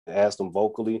ask them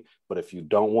vocally. But if you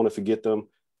don't want to forget them,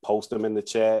 post them in the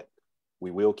chat.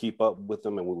 We will keep up with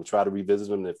them and we will try to revisit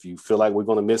them. If you feel like we're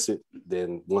going to miss it,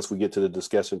 then once we get to the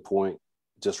discussion point,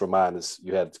 just remind us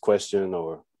you had a question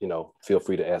or, feel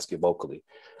free to ask it vocally.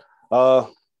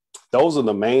 Those are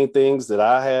the main things that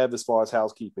I have as far as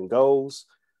housekeeping goes.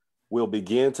 We'll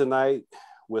begin tonight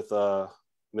with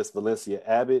Miss Valencia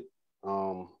Abbott.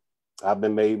 I've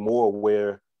been made more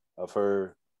aware of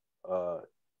her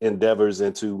endeavors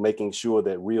into making sure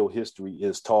that real history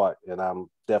is taught, and I'm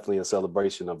definitely in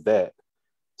celebration of that.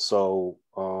 So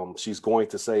she's going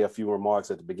to say a few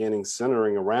remarks at the beginning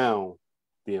centering around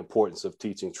the importance of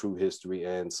teaching true history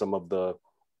and some of the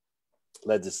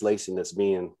legislation that's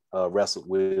being wrestled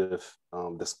with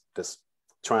this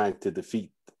trying to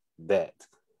defeat that.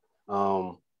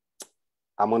 I'm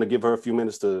going to give her a few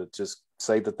minutes to just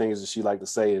say the things that she like to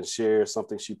say and share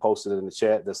something she posted in the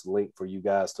chat. That's a link for you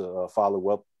guys to follow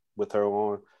up with her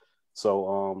on.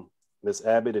 So Ms.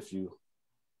 Abbott, if you're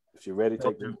ready,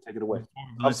 take it away.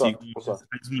 I'm sorry. I just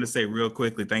want to say real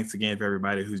quickly, thanks again for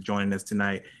everybody who's joining us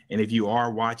tonight. And if you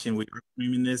are watching, we are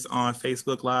streaming this on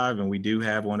Facebook Live, and we do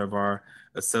have one of our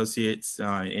associates,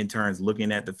 interns,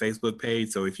 looking at the Facebook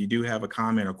page. So if you do have a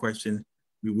comment or question,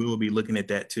 we will be looking at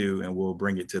that too, and we'll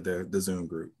bring it to the Zoom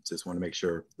group. Just want to make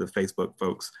sure the Facebook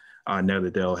folks know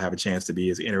that they'll have a chance to be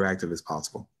as interactive as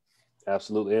possible.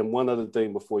 Absolutely. And one other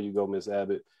thing before you go, Ms.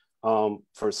 Abbott,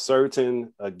 for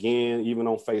certain, again, even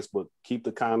on Facebook, keep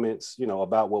the comments,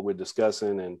 about what we're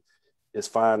discussing, and it's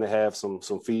fine to have some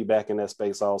feedback in that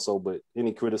space also, but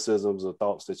any criticisms or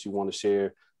thoughts that you want to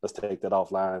share, let's take that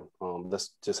offline.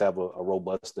 Let's just have a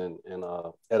robust and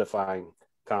edifying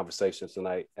conversation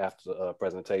tonight after the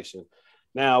presentation.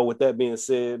 Now, with that being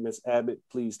said, Ms. Abbott,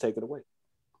 please take it away.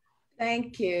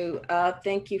 Thank you.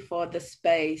 Thank you for the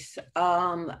space.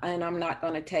 And I'm not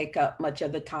going to take up much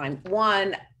of the time.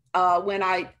 One, when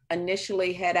I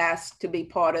initially had asked to be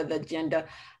part of the agenda,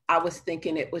 I was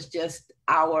thinking it was just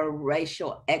our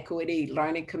racial equity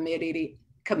learning committee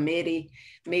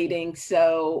meeting.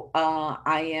 So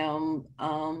I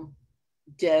am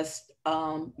just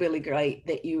really great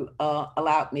that you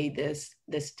allowed me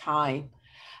this time.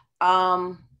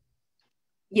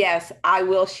 Yes, I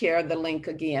will share the link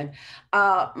again.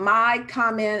 My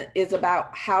comment is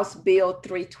about House Bill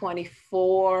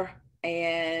 324.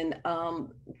 And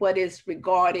what is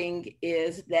regarding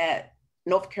is that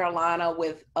North Carolina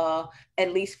with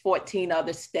at least 14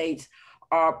 other states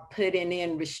are putting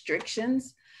in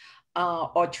restrictions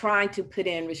or trying to put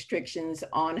in restrictions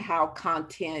on how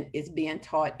content is being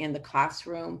taught in the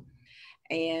classroom.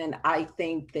 And I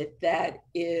think that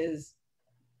is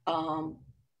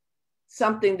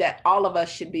something that all of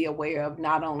us should be aware of,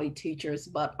 not only teachers,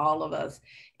 but all of us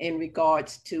in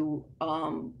regards to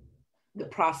the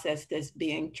process that's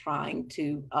trying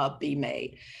to be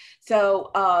made.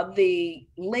 So the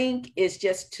link is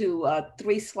just to a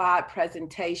 3-slide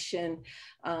presentation.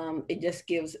 It just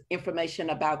gives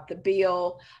information about the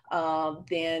bill.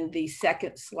 Then the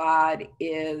second slide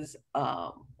is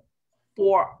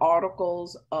 4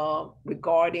 articles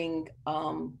regarding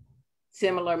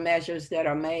similar measures that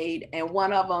are made. And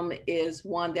one of them is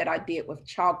one that I did with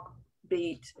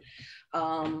Chalkbeat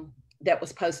that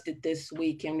was posted this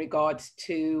week in regards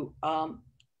to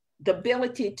the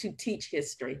ability to teach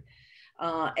history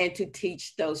and to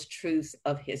teach those truths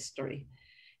of history.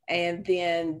 And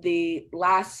then the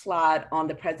last slide on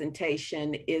the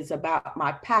presentation is about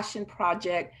my passion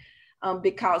project,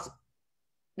 because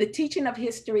the teaching of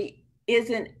history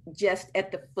isn't just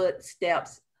at the foot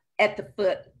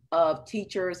of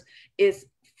teachers. It's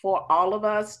for all of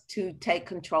us to take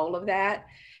control of that.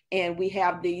 And we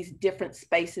have these different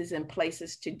spaces and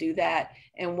places to do that.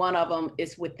 And one of them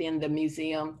is within the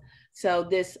museum. So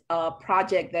this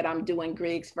project that I'm doing,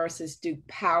 Griggs versus Duke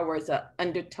Power, is an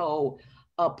undertold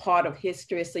part of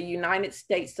history. It's a United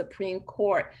States Supreme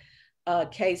Court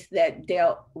case that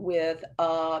dealt with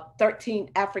 13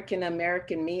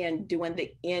 African-American men during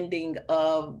the ending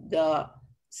of the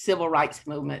Civil Rights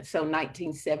Movement, so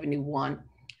 1971.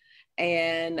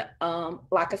 And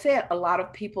like I said, a lot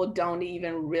of people don't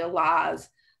even realize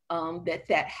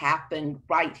that happened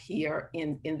right here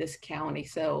in this county.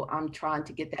 So I'm trying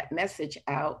to get that message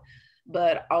out,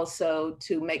 but also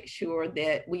to make sure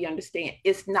that we understand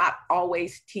it's not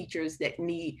always teachers that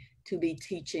need to be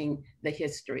teaching the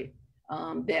history,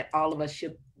 that all of us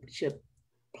should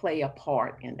play a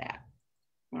part in that.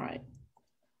 All right.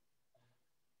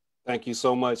 Thank you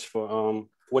so much for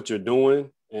what you're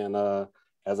doing. And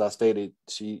as I stated,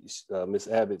 Ms.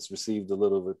 Abbott's received a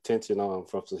little attention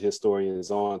from some historians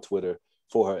on Twitter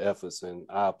for her efforts, and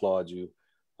I applaud you.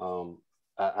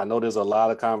 I know there's a lot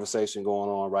of conversation going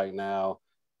on right now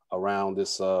around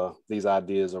these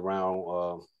ideas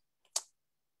around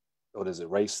what is it,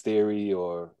 race theory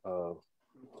or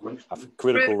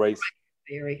critical race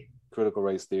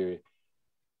theory.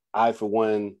 I, for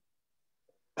one,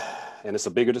 and it's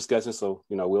a bigger discussion, so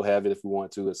we'll have it if we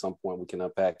want to at some point. We can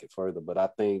unpack it further, but I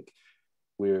think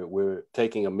we're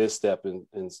taking a misstep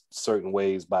in certain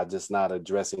ways by just not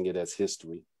addressing it as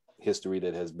history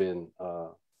that has been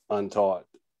untaught,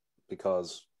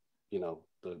 because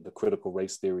the critical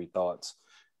race theory thoughts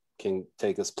can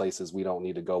take us places we don't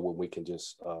need to go when we can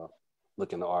just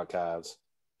look in the archives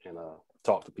and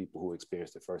talk to people who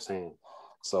experienced it firsthand.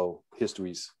 So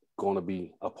history's going to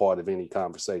be a part of any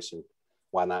conversation.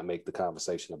 Why not make the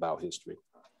conversation about history?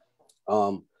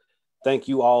 Thank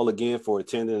you all again for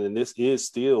attending. And this is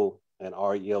still an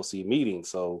RELC meeting,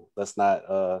 so let's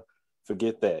not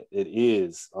forget that. It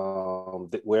is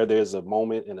where there's a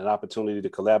moment and an opportunity to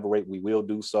collaborate, we will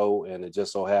do so. And it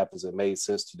just so happens it made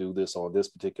sense to do this on this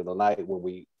particular night when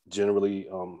we generally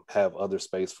have other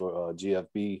space for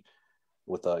GFB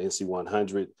with NC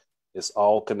 100. It's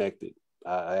all connected.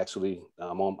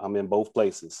 I'm in both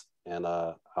places, and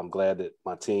I'm glad that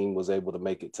my team was able to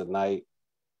make it tonight.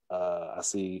 I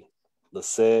see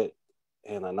Lisette,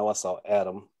 and I know I saw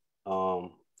Adam.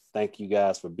 Thank you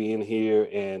guys for being here.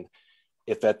 And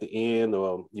if at the end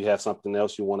you have something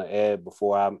else you want to add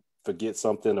before I forget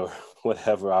something or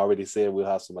whatever, I already said we'll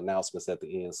have some announcements at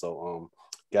the end. So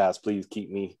guys, please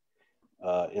keep me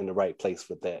in the right place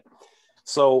for that.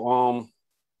 So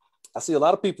I see a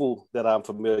lot of people that I'm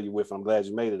familiar with. I'm glad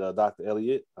you made it. Dr.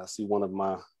 Elliott, I see one of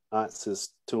my aunts has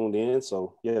tuned in.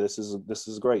 So yeah, this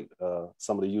is great.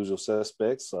 Some of the usual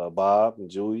suspects, Bob and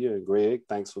Julia and Greg,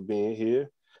 thanks for being here.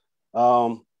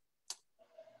 I'm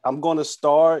going to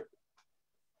start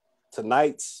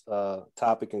tonight's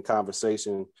topic and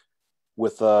conversation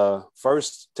with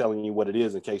first telling you what it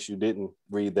is in case you didn't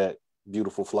read that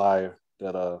beautiful flyer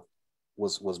that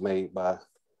was made by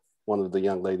one of the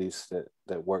young ladies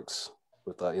that works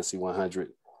with NC 100.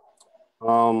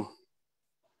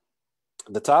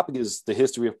 The topic is the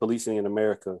history of policing in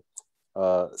America,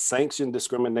 sanctioned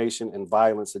discrimination and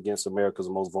violence against America's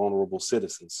most vulnerable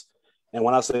citizens. And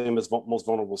when I say most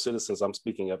vulnerable citizens, I'm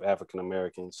speaking of African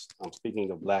Americans. I'm speaking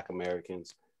of Black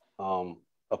Americans, of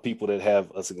people that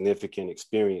have a significant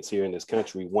experience here in this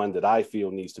country, one that I feel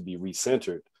needs to be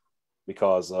recentered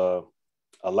because a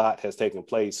lot has taken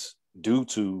place due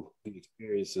to the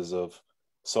experiences of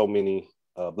so many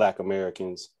Black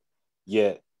Americans,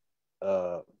 yet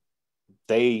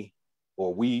they,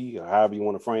 or we, or however you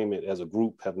want to frame it, as a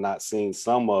group have not seen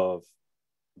some of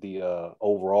the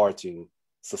overarching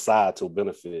societal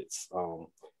benefits.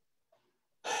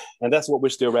 And that's what we're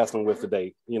still wrestling with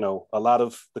today. A lot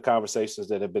of the conversations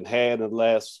that have been had in the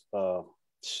last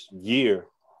year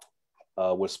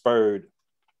were spurred,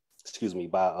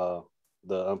 by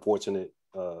the unfortunate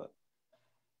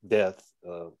death,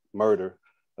 murder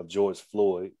of George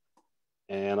Floyd.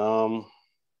 And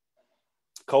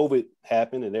COVID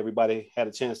happened and everybody had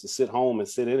a chance to sit home and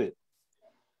sit in it.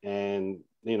 And,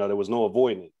 there was no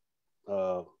avoiding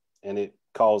it. And it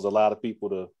caused a lot of people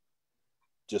to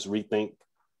just rethink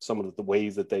some of the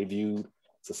ways that they viewed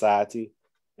society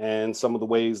and some of the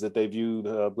ways that they viewed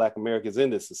Black Americans in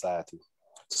this society.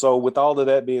 So with all of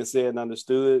that being said and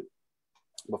understood,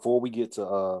 before we get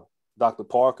to Dr.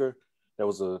 Parker, there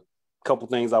was a couple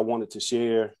things I wanted to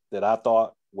share that I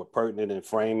thought were pertinent in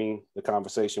framing the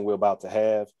conversation we're about to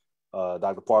have.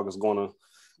 Dr. Parker's going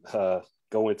to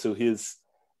go into his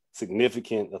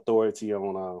significant authority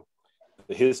on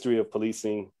the history of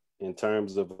policing in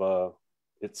terms of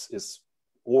its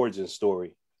origin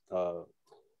story,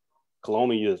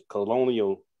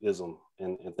 colonialism,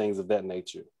 and things of that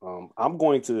nature. I'm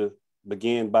going to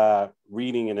begin by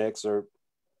reading an excerpt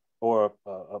or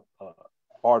an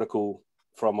article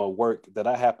from a work that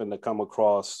I happened to come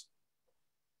across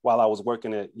while I was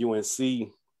working at UNC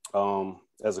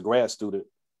as a grad student,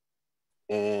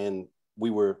 and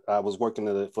I was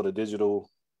working for the digital,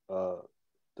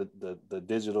 the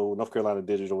digital North Carolina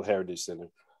Digital Heritage Center,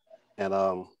 and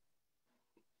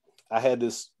I had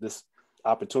this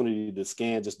opportunity to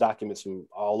scan just documents from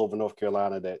all over North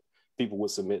Carolina that people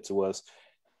would submit to us,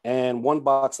 and one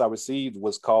box I received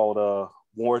was called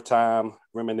Wartime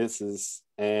Reminiscences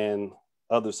and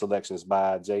Other Selections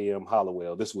by J.M.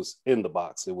 Hollowell. This was in the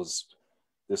box. It was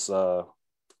this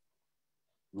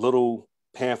little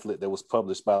pamphlet that was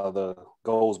published by the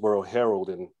Goldsboro Herald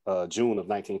in June of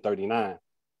 1939.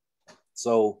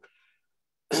 So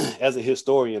as a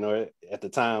historian, or at the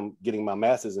time getting my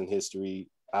master's in history,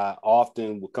 I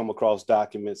often would come across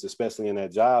documents, especially in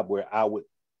that job, where I would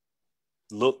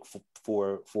look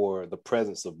for the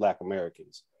presence of Black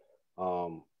Americans.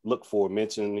 Look for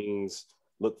mentionings,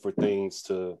 look for things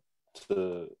to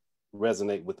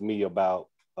resonate with me about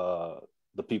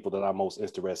the people that I'm most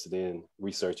interested in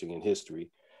researching in history.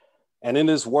 And in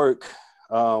this work,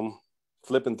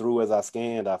 flipping through as I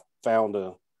scanned, I found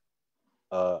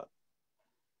a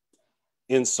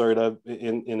insert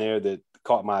in there that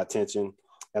caught my attention.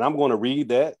 And I'm going to read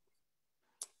that.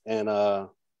 And I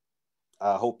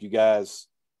hope you guys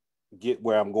get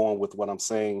where I'm going with what I'm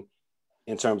saying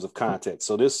in terms of context.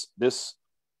 So this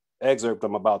excerpt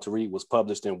I'm about to read was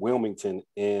published in Wilmington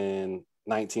in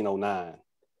 1909.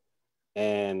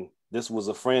 And this was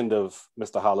a friend of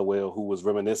Mr. Hollowell who was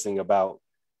reminiscing about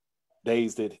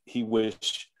days that he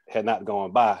wished had not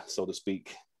gone by, so to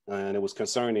speak. And it was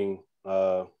concerning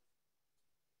how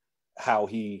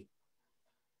he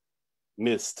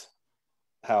missed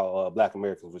how Black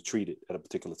Americans were treated at a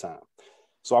particular time.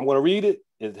 So I'm going to read it.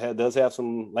 It does have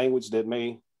some language that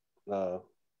may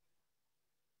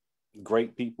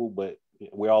grate people, but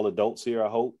we're all adults here, I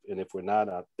hope. And if we're not,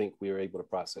 I think we are able to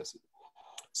process it.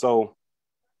 So,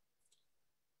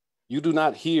 you do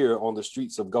not hear on the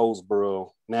streets of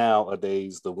Goldsboro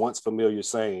nowadays the once familiar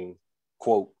saying,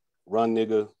 quote, "Run,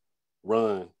 nigga,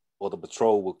 run, or the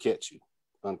patrol will catch you,"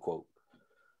 unquote.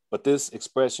 But this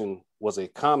expression was a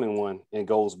common one in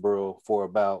Goldsboro for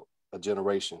about a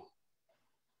generation.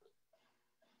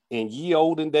 In ye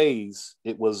olden days,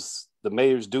 it was the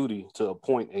mayor's duty to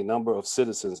appoint a number of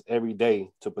citizens every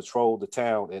day to patrol the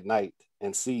town at night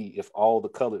and see if all the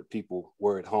colored people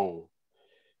were at home.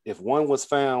 If one was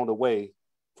found away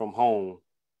from home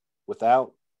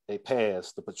without a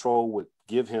pass, the patrol would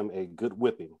give him a good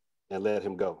whipping and let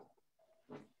him go.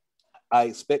 I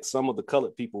expect some of the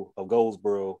colored people of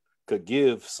Goldsboro could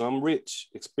give some rich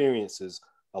experiences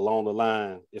along the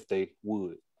line if they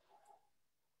would.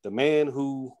 The man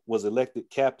who was elected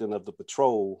captain of the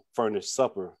patrol furnished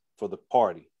supper for the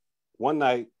party. One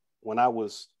night when I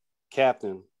was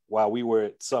captain, while we were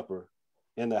at supper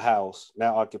in the house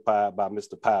now occupied by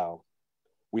Mr. Powell,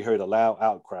 we heard a loud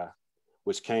outcry,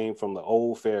 which came from the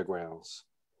old fairgrounds.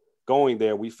 Going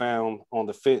there, we found on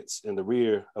the fence in the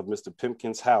rear of Mr.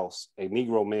 Pimpkin's house a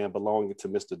Negro man belonging to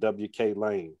Mr. W.K.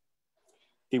 Lane.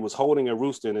 He was holding a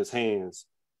rooster in his hands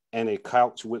and a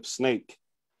couch whip snake,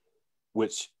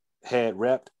 which had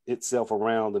wrapped itself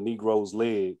around the Negro's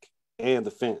leg, and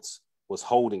the fence was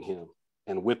holding him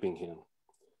and whipping him.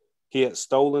 He had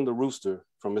stolen the rooster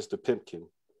from Mr. Pimpkin.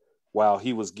 While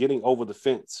he was getting over the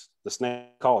fence, the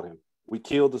snake caught him. We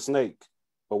killed the snake,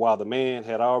 but while the man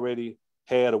had already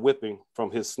had a whipping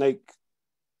from his snake,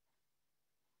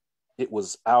 it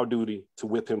was our duty to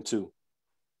whip him too.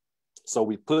 So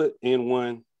we put in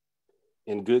one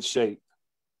in good shape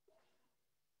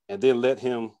and then let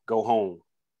him go home.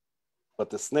 But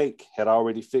the snake had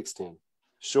already fixed him.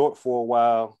 For a short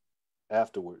while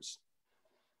afterwards,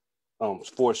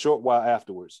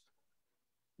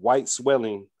 white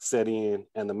swelling set in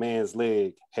and the man's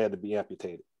leg had to be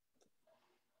amputated.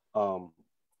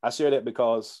 I share that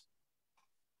because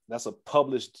that's a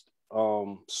published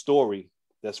story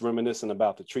that's reminiscent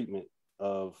about the treatment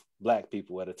of Black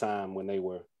people at a time when they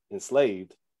were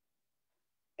enslaved.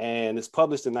 And it's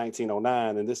published in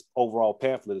 1909, and this overall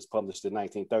pamphlet is published in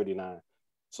 1939.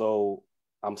 So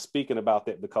I'm speaking about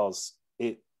that because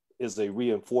it is a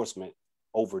reinforcement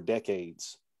over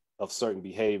decades of certain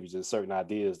behaviors and certain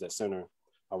ideas that center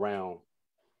around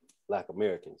Black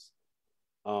Americans.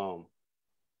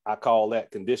 I call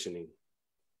that conditioning.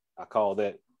 I call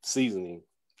that seasoning.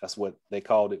 That's what they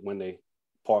called it when they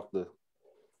parked the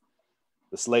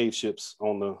slave ships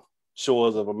on the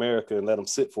shores of America and let them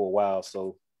sit for a while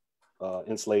so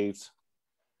enslaved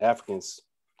Africans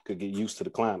could get used to the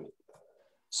climate.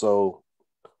 So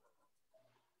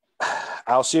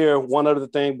I'll share one other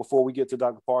thing before we get to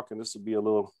Dr. Parker, and this will be a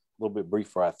little bit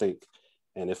briefer, I think,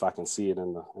 and if I can see it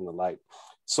in the light.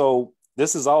 So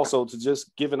this is also to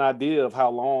just give an idea of how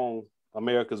long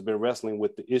America's been wrestling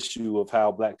with the issue of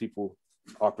how Black people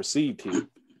are perceived here,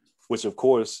 which of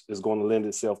course is going to lend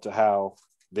itself to how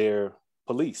they're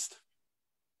policed.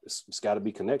 It's got to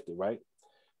be connected, right?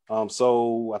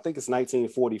 So I think it's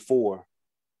 1944.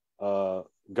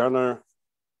 Gunnar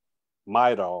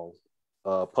Myrdal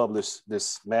published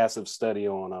this massive study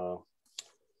on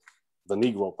the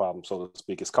Negro problem, so to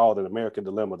speak. It's called An American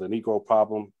Dilemma, the Negro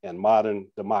Problem and Modern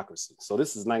Democracy. So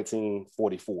this is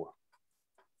 1944.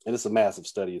 And it's a massive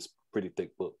study. It's a pretty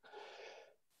thick book.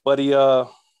 But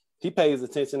he pays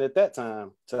attention at that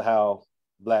time to how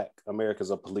Black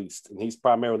Americans are policed. And he's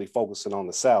primarily focusing on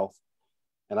the South.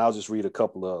 And I'll just read a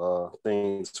couple of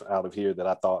things out of here that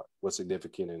I thought was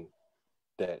significant and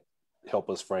that help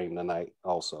us frame the night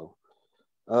also.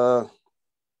 The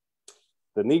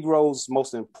Negro's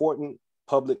most important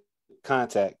public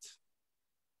contact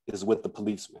is with the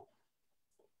policeman.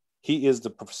 He is the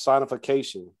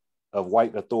personification of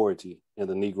white authority in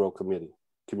the Negro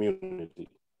community.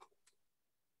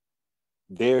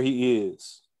 There he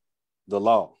is, the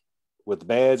law, with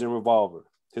badge and revolver,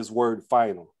 his word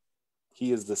final.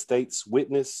 He is the state's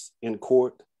witness in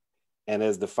court, and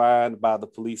as defined by the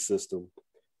police system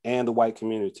and the white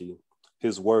community,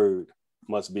 his word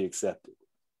must be accepted.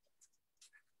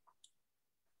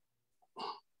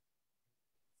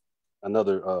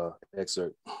 Another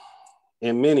excerpt.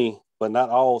 In many, but not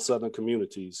all Southern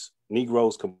communities,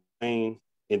 Negroes complain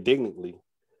indignantly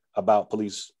about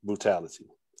police brutality.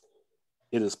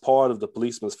 It is part of the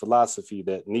policeman's philosophy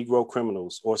that Negro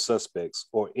criminals or suspects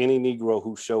or any Negro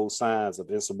who shows signs of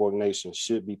insubordination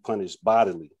should be punished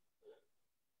bodily,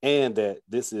 and that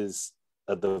this is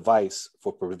a device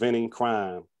for preventing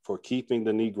crime, for keeping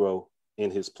the Negro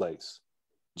in his place,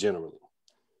 generally.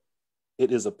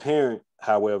 It is apparent,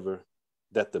 however,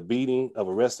 that the beating of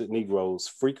arrested Negroes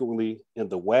frequently in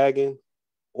the wagon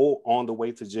or on the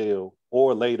way to jail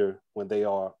or later when they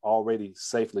are already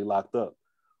safely locked up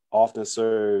often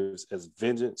serves as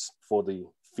vengeance for the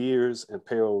fears and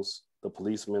perils the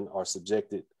policemen are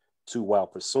subjected to while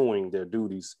pursuing their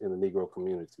duties in the Negro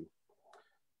community.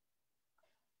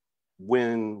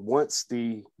 Once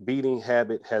the beating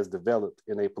habit has developed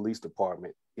in a police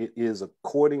department, it is,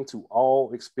 according to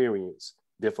all experience,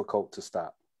 difficult to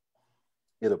stop.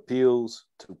 It appeals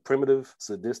to primitive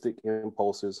sadistic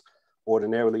impulses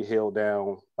ordinarily held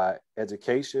down by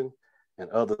education and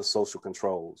other social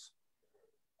controls.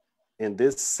 In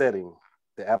this setting,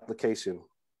 the application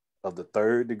of the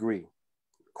third degree,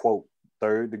 quote,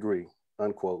 third degree,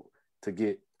 unquote, to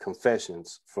get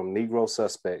confessions from Negro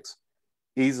suspects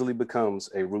easily becomes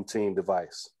a routine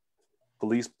device.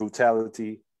 Police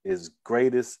brutality is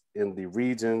greatest in the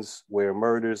regions where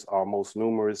murders are most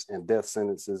numerous and death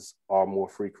sentences are more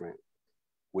frequent,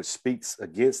 which speaks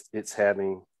against its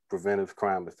having preventing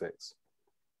crime.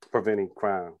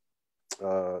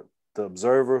 The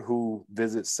observer who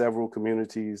visits several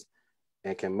communities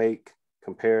and can make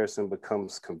comparison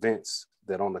becomes convinced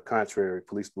that, on the contrary,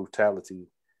 police brutality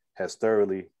has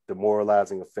thoroughly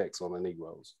demoralizing effects on the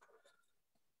Negroes.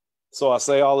 So I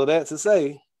say all of that to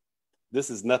say, this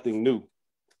is nothing new.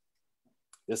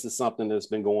 This is something that's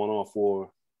been going on for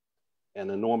an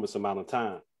enormous amount of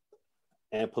time.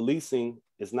 And policing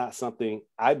is not something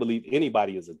I believe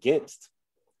anybody is against.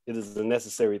 It is a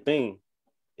necessary thing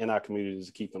in our communities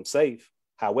to keep them safe.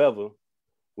 However,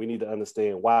 we need to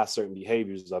understand why certain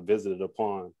behaviors are visited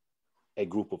upon a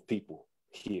group of people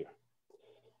here.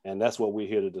 And that's what we're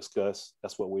here to discuss.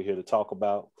 That's what we're here to talk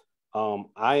about.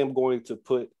 I am going to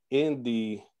put in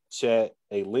the chat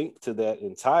a link to that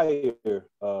entire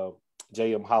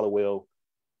J.M. Hollowell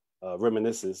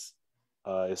reminiscences.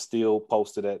 It's still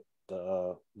posted at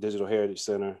the Digital Heritage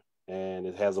Center, and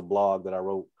it has a blog that I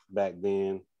wrote back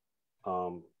then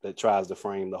that tries to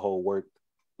frame the whole work,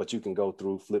 but you can go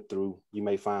through, flip through. You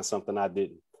may find something I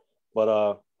didn't,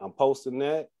 but I'm posting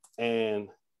that, and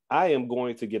I am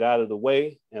going to get out of the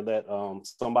way and let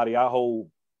somebody I hold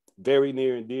very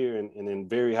near and dear and in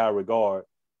very high regard.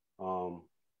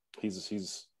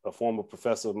 He's a former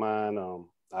professor of mine.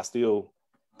 I still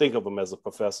think of him as a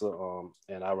professor,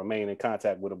 and I remain in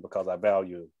contact with him because I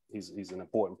value him. He's an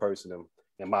important person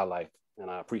in my life, and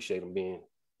I appreciate him being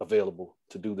available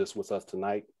to do this with us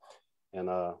tonight. And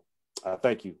I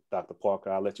thank you, Dr.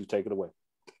 Parker. I'll let you take it away.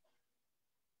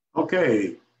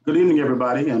 Okay, good evening,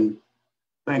 everybody, and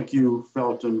thank you,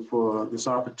 Felton, for this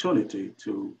opportunity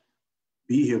to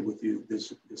be here with you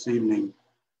this evening.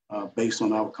 Based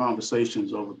on our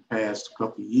conversations over the past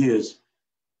couple of years,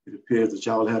 it appears that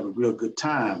y'all have a real good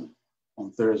time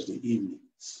on Thursday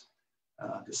evenings,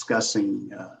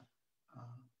 discussing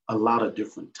a lot of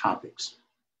different topics.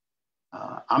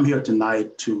 I'm here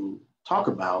tonight to talk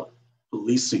about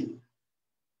policing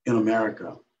in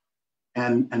America.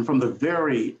 And from the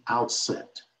very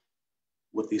outset,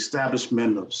 with the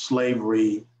establishment of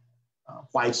slavery,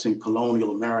 whites in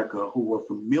colonial America who were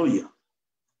familiar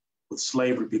with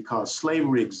slavery because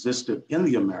slavery existed in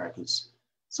the Americas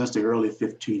since the early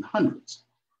 1500s.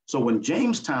 So when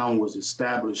Jamestown was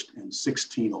established in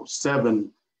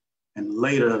 1607 and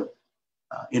later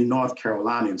in North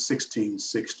Carolina in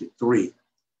 1663,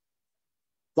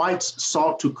 whites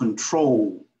sought to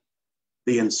control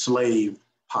the enslaved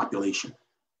population.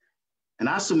 And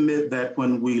I submit that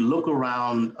when we look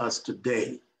around us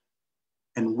today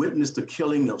and witness the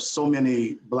killing of so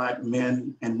many Black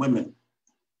men and women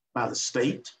by the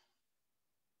state,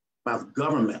 by the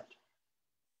government,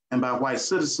 and by white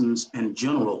citizens in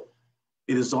general,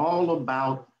 it is all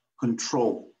about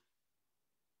control.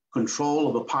 Control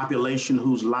of a population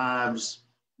whose lives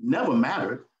never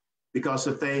mattered, because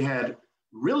if they had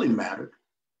really mattered,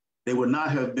 they would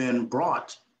not have been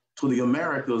brought to the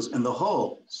Americas in the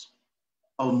hulls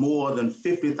of more than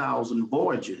 50,000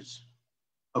 voyages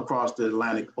across the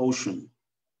Atlantic Ocean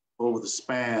over the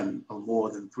span of more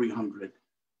than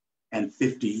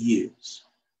 350 years.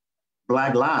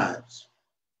 Black lives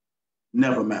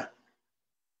never mattered.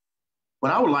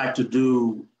 What I would like to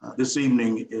do this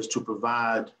evening is to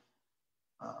provide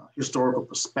historical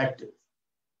perspective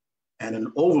and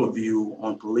an overview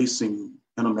on policing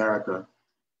in America,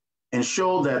 and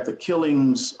show that the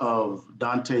killings of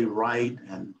Daunte Wright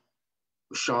and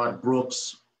Rashard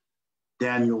Brooks,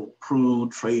 Daniel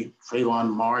Prude, Trayvon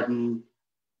Martin,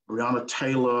 Breonna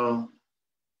Taylor,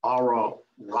 Aura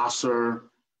Rosser,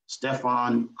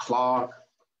 Stephon Clark,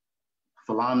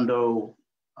 Philando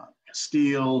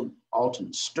Castile,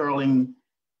 Alton Sterling,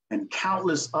 and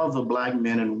countless other Black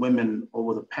men and women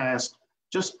over the past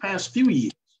few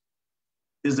years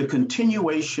is the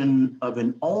continuation of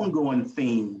an ongoing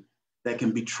theme that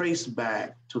can be traced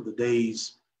back to the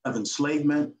days of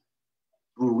enslavement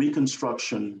through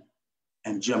Reconstruction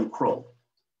and Jim Crow.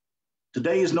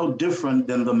 Today is no different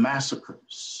than the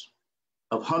massacres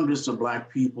of hundreds of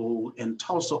Black people in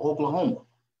Tulsa, Oklahoma,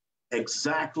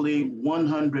 exactly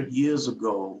 100 years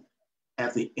ago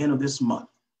at the end of this month,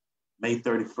 May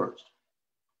 31st.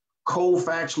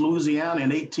 Colfax, Louisiana in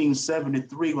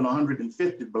 1873, when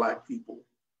 150 Black people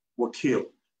were killed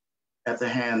at the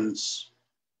hands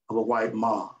of a white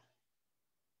mob.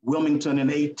 Wilmington in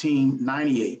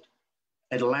 1898,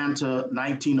 Atlanta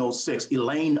 1906,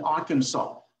 Elaine,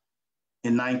 Arkansas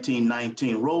in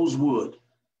 1919, Rosewood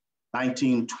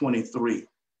 1923,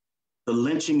 the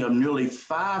lynching of nearly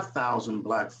 5,000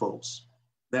 Black folks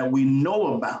that we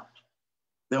know about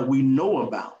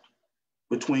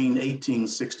between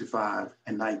 1865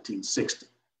 and 1960.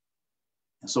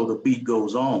 And so the beat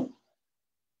goes on.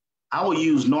 I will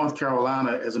use North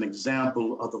Carolina as an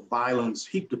example of the violence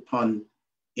heaped upon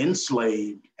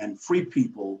enslaved and free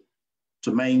people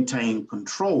to maintain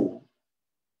control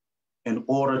in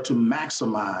order to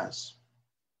maximize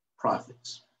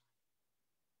profits.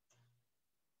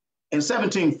 In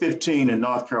 1715 in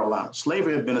North Carolina,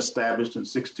 slavery had been established in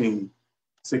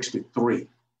 1663.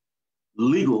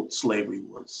 Legal slavery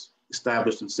was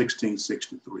established in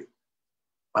 1663.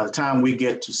 By the time we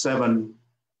get to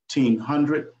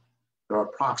 1700, there are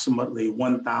approximately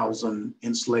 1,000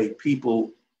 enslaved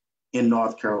people in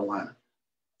North Carolina.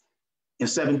 In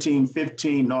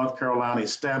 1715, North Carolina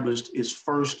established its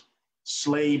first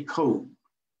slave code.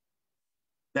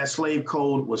 That slave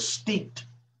code was steeped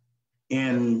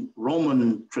in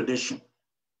Roman tradition.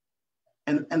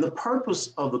 And the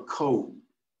purpose of the code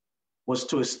was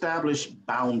to establish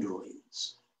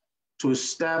boundaries, to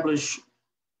establish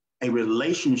a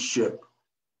relationship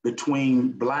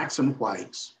between Blacks and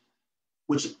whites,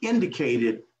 which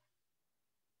indicated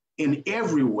in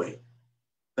every way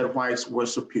that whites were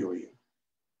superior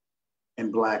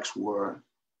and Blacks were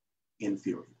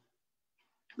inferior.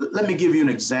 Let me give you an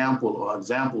example or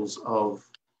examples of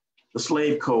the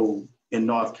slave code in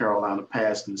North Carolina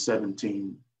passed in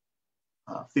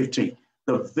 1715.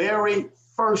 The very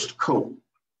first code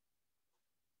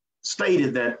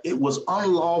stated that it was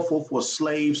unlawful for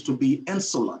slaves to be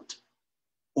insolent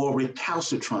or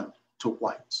recalcitrant to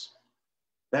whites.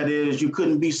 That is, you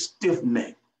couldn't be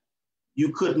stiff-necked.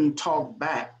 You couldn't talk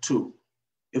back to.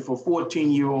 If a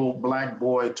 14-year-old Black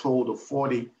boy told a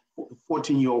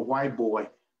 14-year-old white boy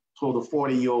told a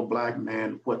 40-year-old Black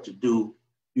man what to do,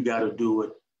 you got to do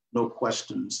it, no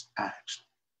questions asked.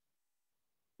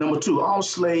 Number two, all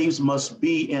slaves must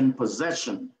be in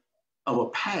possession of a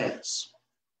pass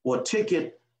or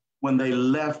ticket when they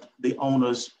left the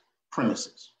owner's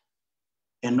premises.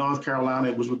 In North Carolina,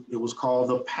 it was called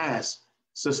the pass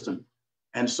system.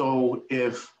 And so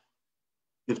if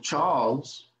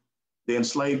Charles, the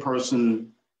enslaved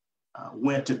person,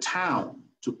 went to town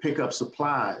to pick up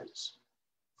supplies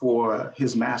for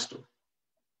his master,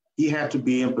 he had to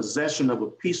be in possession of a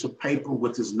piece of paper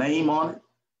with his name on it.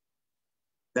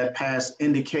 That pass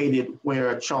indicated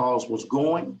where Charles was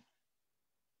going.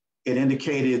 It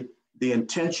indicated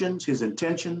his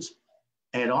intentions,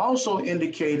 and it also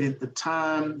indicated the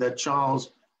time that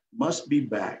Charles must be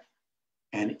back.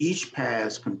 And each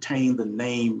pass contained the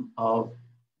name of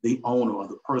the owner or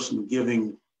the person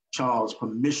giving Charles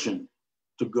permission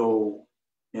to go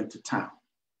into town.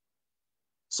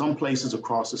 Some places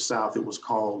across the South, it was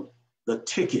called the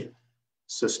ticket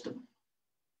system.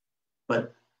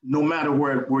 But no matter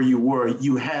where you were,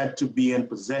 you had to be in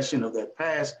possession of that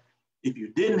pass. If you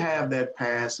didn't have that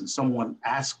pass and someone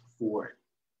asked for it,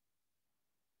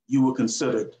 you were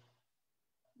considered,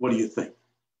 what do you think?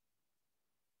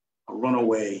 A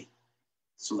runaway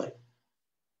slave.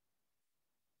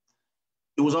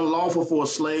 It was unlawful for a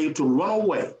slave to run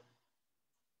away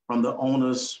from the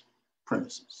owner's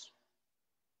premises.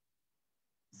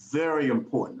 Very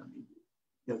important. I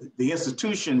mean, the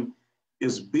institution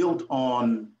is built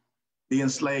on the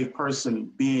enslaved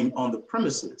person being on the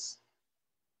premises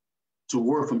to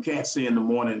work from can't see in the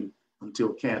morning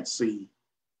until can't see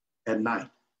at night.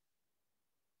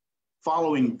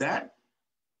 Following that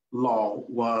law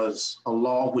was a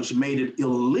law which made it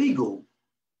illegal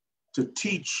to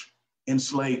teach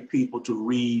enslaved people to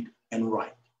read and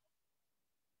write.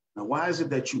 Now, why is it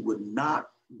that you would not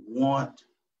want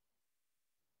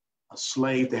a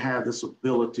slave to have this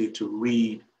ability to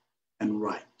read and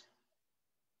write?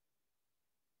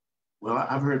 Well,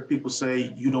 I've heard people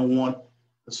say you don't want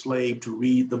a slave to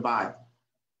read the Bible.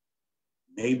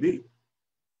 Maybe.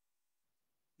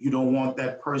 You don't want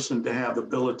that person to have the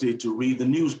ability to read the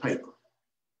newspaper.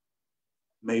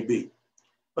 Maybe.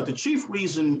 But the chief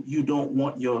reason you don't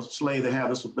want your slave to have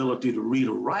this ability to read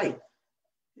or write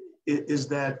is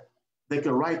that they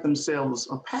could write themselves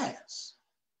a pass.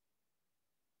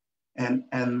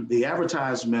 And the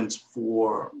advertisements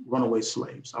for runaway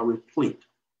slaves are replete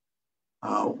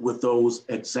with those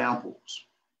examples.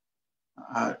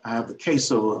 I have the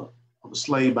case of a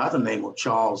slave by the name of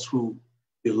Charles who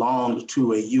belonged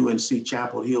to a UNC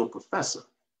Chapel Hill professor.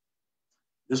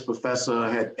 This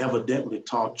professor had evidently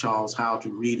taught Charles how to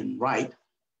read and write.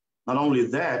 Not only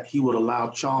that, he would allow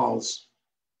Charles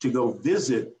to go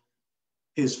visit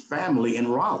his family in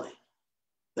Raleigh.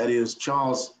 That is,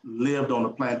 Charles lived on a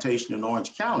plantation in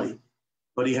Orange County,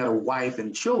 but he had a wife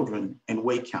and children in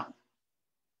Wake County.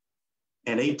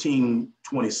 In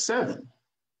 1827,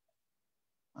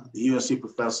 the UNC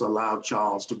professor allowed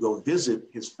Charles to go visit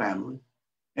his family.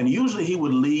 And usually he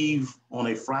would leave on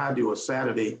a Friday or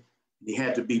Saturday. He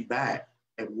had to be back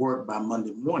at work by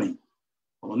Monday morning.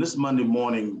 Well, on this Monday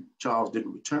morning, Charles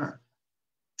didn't return.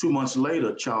 2 months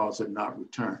later, Charles had not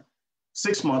returned.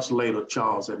 6 months later,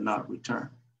 Charles had not returned.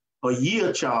 A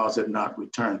year, Charles had not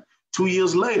returned. 2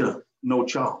 years later, no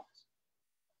Charles.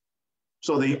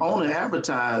 So the owner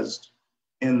advertised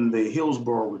in the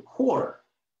Hillsborough Recorder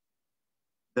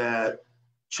that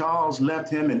Charles left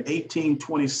him in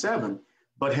 1827,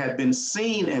 but had been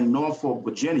seen in Norfolk,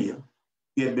 Virginia.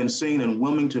 He had been seen in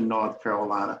Wilmington, North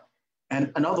Carolina,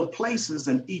 and other places.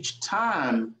 And each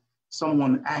time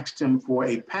someone asked him for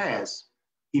a pass,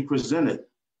 he presented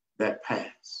that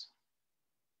pass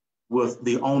with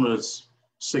the owner's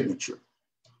signature.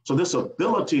 So this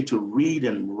ability to read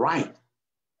and write,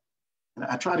 and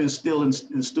I try to instill in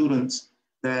students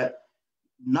that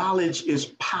knowledge is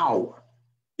power.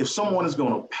 If someone is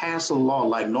going to pass a law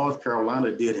like North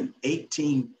Carolina did in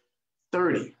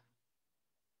 1830,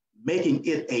 making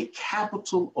it a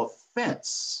capital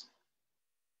offense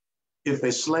if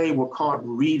a slave were caught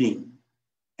reading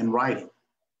and writing,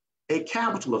 a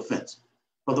capital offense.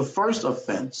 For the first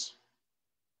offense,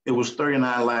 it was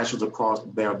 39 lashes across the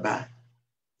bare back.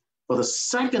 For the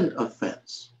second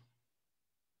offense,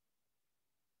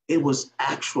 it was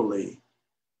actually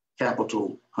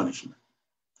capital punishment.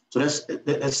 So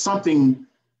that's something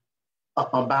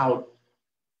about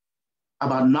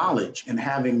knowledge and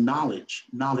having knowledge.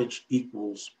 Knowledge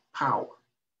equals power.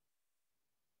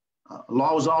 A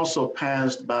law was also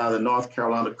passed by the North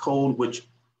Carolina Code, which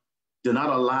did not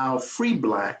allow free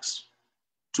Blacks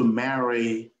to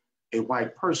marry a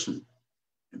white person.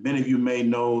 And many of you may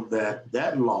know that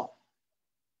that law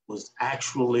was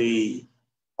actually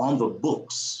on the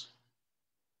books,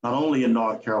 not only in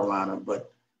North Carolina,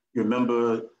 but you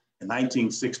remember in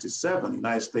 1967, the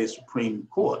United States Supreme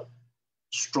Court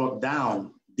struck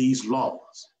down these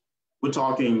laws. We're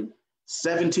talking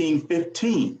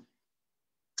 1715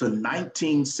 to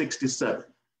 1967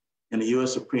 in the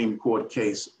US Supreme Court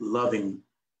case, Loving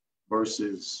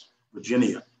versus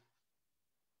Virginia.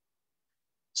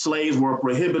 Slaves were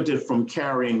prohibited from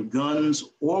carrying guns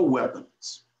or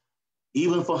weapons,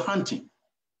 even for hunting,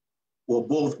 or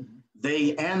both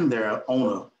they and their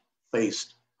owner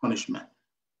faced punishment.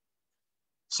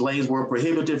 Slaves were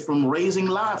prohibited from raising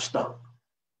livestock,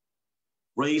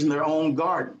 raising their own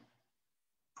garden,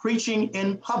 preaching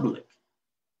in public,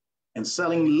 and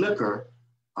selling liquor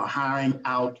or hiring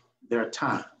out their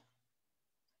time.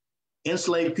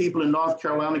 Enslaved people in North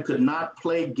Carolina could not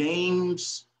play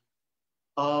games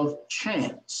of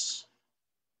chance,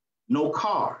 no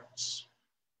cards,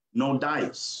 no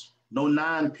dice, no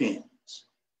nine pins.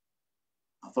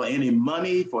 for any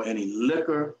money, for any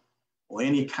liquor, or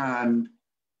any kind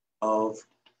of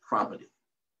property.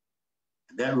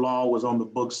 That law was on the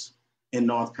books in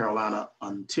North Carolina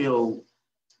until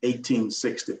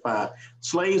 1865.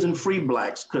 Slaves and free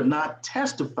blacks could not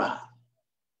testify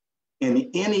in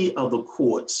any of the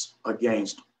courts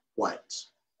against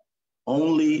whites,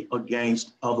 only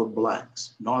against other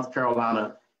blacks. North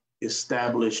Carolina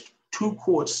established two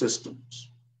court systems,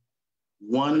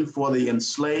 one for the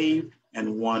enslaved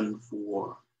and one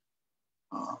for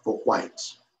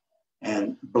whites.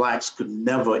 And blacks could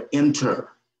never enter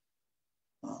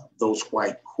those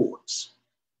white courts.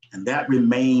 And that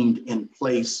remained in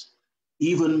place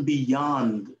even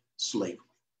beyond slavery.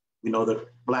 We know that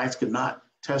blacks could not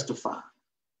testify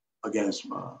against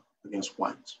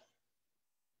whites.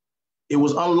 It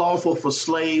was unlawful for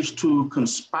slaves to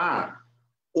conspire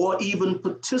or even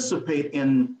participate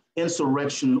in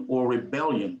insurrection or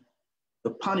rebellion.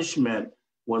 The punishment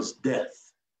was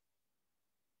death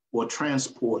or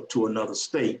transport to another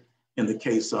state in the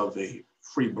case of a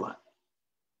free black.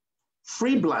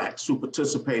 Free blacks who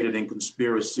participated in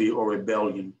conspiracy or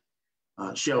rebellion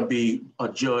shall be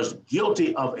adjudged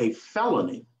guilty of a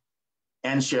felony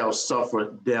and shall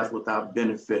suffer death without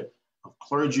benefit of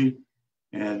clergy.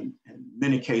 And in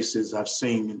many cases I've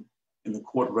seen in the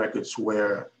court records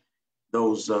where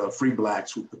those free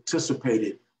blacks who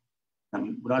participated,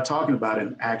 and we're not talking about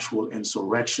an actual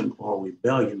insurrection or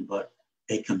rebellion, but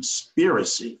a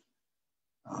conspiracy,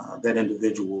 that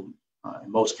individual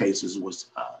in most cases was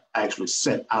actually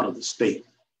sent out of the state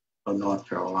of North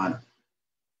Carolina.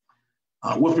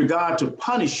 With regard to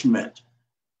punishment,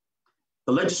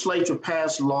 the legislature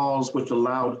passed laws which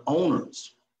allowed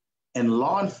owners and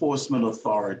law enforcement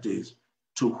authorities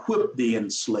to whip the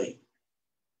enslaved,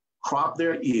 crop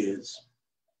their ears,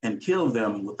 and kill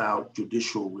them without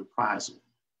judicial reprisal.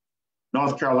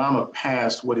 North Carolina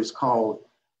passed what is called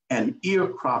an ear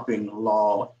cropping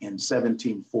law in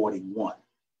 1741.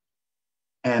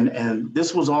 And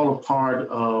this was all a part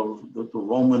of the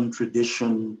Roman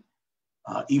tradition,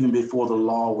 even before the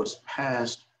law was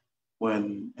passed.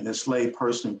 When an enslaved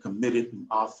person committed an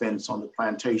offense on the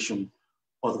plantation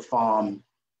or the farm,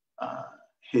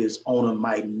 his owner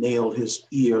might nail his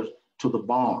ear to the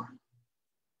barn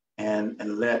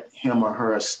and let him or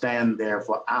her stand there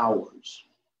for hours,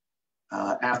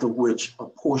 after which a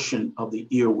portion of the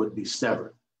ear would be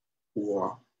severed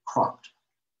or cropped.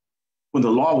 When the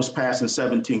law was passed in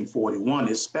 1741,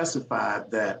 it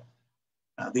specified that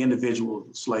the individual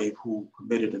slave who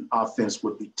committed an offense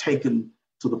would be taken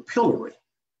to the pillory,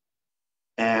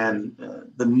 and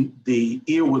the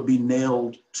ear would be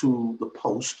nailed to the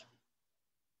post,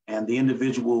 and the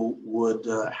individual would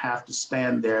have to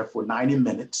stand there for 90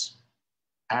 minutes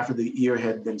after the ear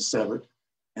had been severed,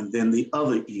 and then the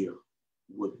other ear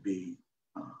would be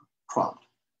cropped.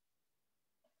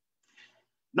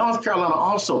 North Carolina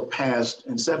also passed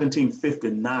in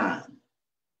 1759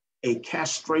 a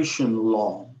castration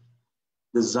law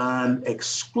designed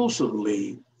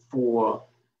exclusively for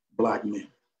Black men.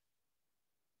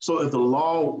 So if the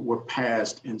law were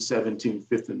passed in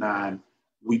 1759,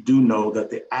 we do know that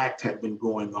the act had been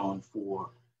going on for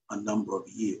a number of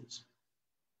years.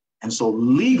 And so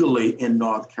legally in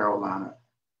North Carolina,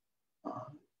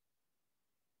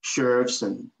 sheriffs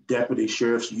and deputy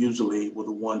sheriffs usually were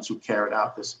the ones who carried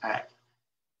out this act.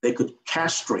 They could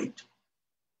castrate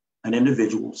an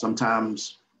individual.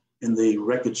 Sometimes in the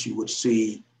records you would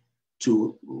see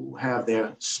to have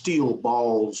their steel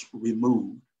balls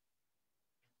removed,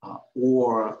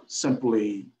 or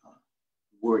simply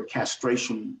the word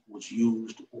castration was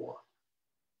used, or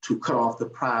to cut off the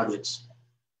privates.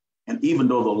 And even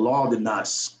though the law did not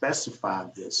specify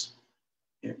this,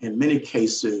 in many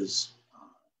cases,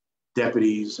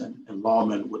 deputies and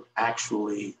lawmen would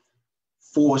actually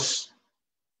force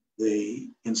the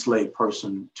enslaved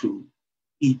person to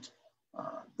eat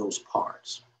those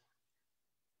parts.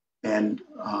 And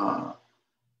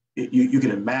you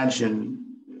can imagine,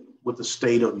 with the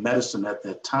state of medicine at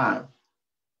that time,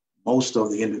 most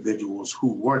of the individuals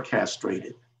who were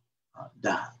castrated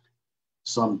died.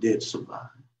 Some did survive,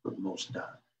 but most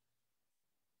died.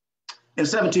 In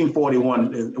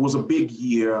 1741, it was a big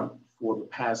year for the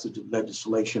passage of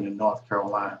legislation in North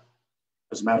Carolina.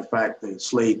 As a matter of fact, the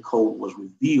slave code was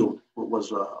revealed,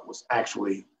 was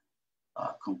actually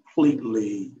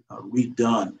completely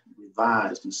redone,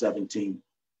 revised in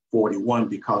 1741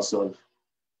 because of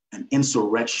an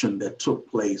insurrection that took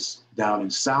place down in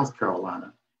South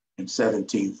Carolina in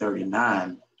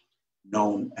 1739,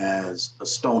 known as the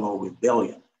Stono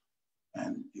Rebellion.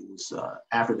 And it was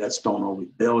after that Stono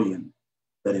Rebellion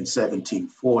that in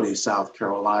 1740, South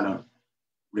Carolina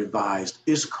revised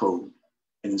its code,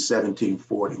 and in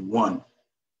 1741,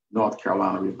 North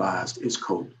Carolina revised its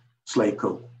code, slave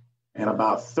code. And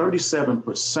about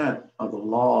 37% of the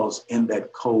laws in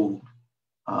that code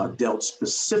dealt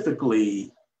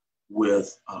specifically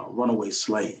with runaway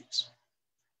slaves.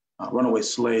 Runaway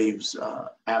slaves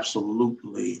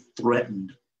absolutely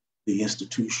threatened the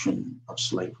institution of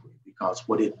slavery, because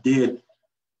what it did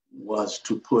was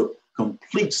to put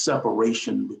complete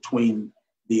separation between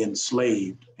the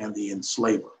enslaved and the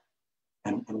enslaver.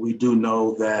 And we do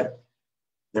know that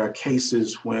there are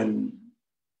cases when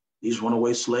these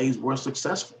runaway slaves were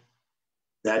successful.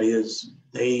 That is,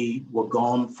 they were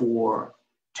gone for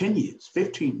 10 years,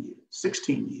 15 years,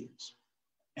 16 years.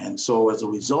 And so as a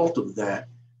result of that,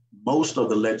 most of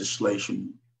the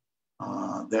legislation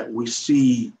that we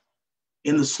see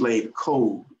in the slave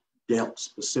code dealt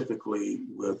specifically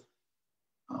with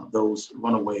those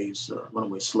runaway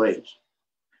slaves.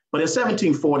 But in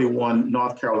 1741,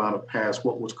 North Carolina passed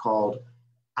what was called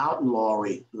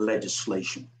outlawry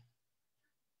legislation.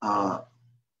 The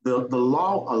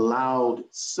law allowed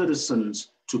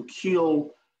citizens to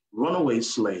kill runaway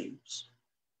slaves,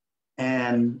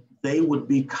 and they would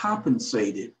be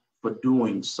compensated for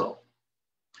doing so.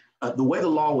 The way the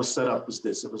law was set up was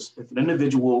this: if an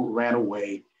individual ran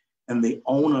away and the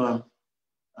owner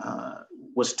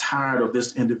was tired of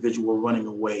this individual running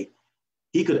away,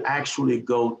 he could actually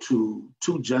go to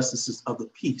two justices of the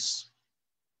peace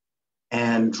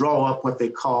and draw up what they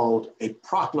called a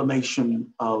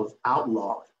proclamation of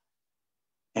outlawry.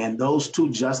 And those two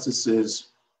justices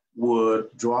would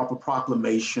draw up a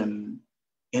proclamation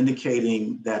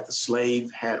indicating that the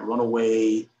slave had run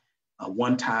away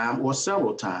one time or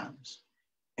several times,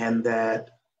 and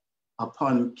that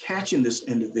upon catching this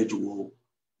individual,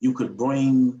 you could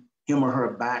bring him or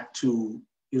her back to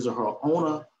his or her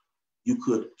owner. You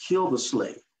could kill the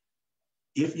slave.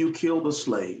 If you kill the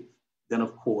slave, then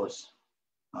of course,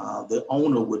 the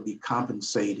owner would be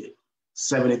compensated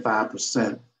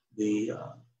 75% the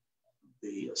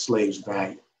slave's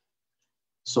value.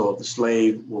 So if the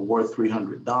slave were worth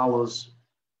 $300,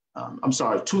 I'm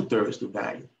sorry, 2/3 the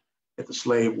value. If the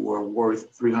slave were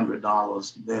worth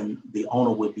 $300, then the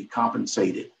owner would be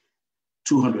compensated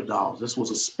 $200. This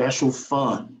was a special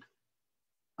fund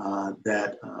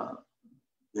that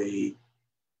the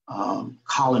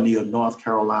colony of North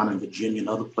Carolina and Virginia and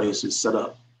other places set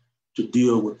up to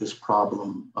deal with this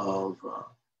problem of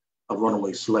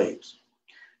runaway slaves.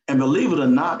 And believe it or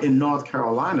not, in North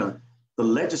Carolina, the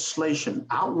legislation,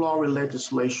 outlawry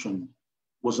legislation,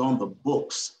 was on the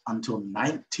books until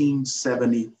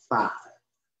 1975.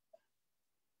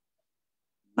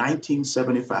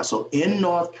 1975. So in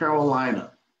North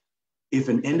Carolina, if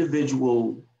an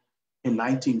individual in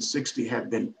 1960 had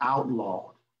been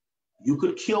outlawed, you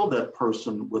could kill that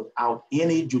person without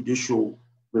any judicial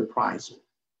reprisal.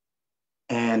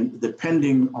 And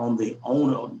depending on the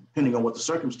owner, depending on what the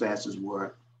circumstances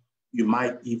were, you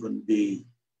might even be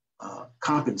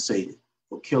compensated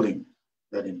for killing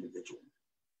that individual.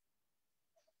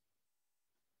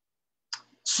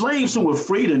 Slaves who were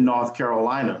freed in North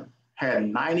Carolina had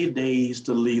 90 days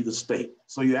to leave the state.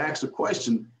 So you ask the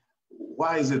question,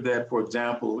 why is it that, for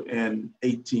example, in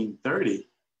 1830,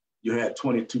 you had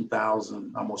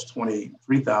 22,000, almost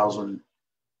 23,000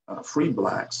 free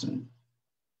Blacks, and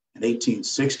in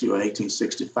 1860 or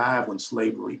 1865, when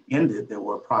slavery ended, there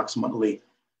were approximately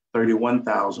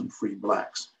 31,000 free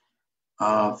Blacks.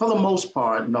 For the most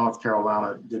part, North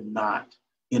Carolina did not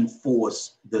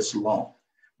enforce this law,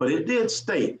 but it did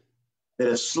state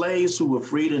that if slaves who were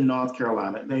freed in North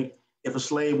Carolina, if a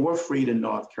slave were freed in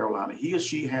North Carolina, he or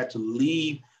she had to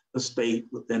leave the state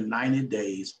within 90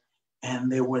 days,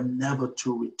 and they were never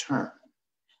to return.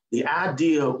 The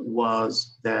idea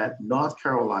was that North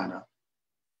Carolina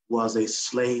was a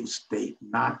slave state,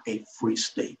 not a free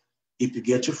state. If you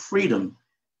get your freedom,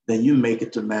 then you make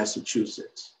it to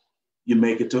Massachusetts, you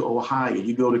make it to Ohio,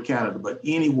 you go to Canada, but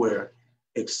anywhere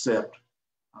except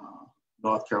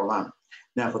North Carolina.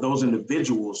 Now, for those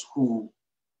individuals who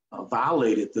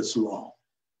violated this law,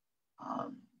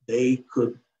 they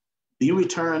could be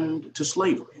returned to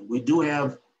slavery. And we do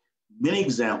have many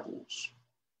examples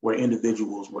where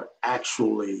individuals were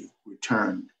actually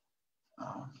returned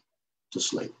to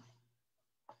slavery.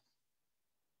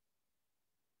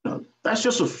 Now, that's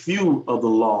just a few of the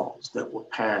laws that were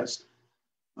passed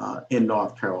in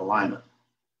North Carolina.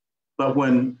 But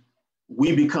when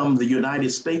we become the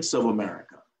United States of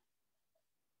America,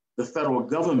 the federal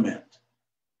government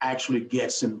actually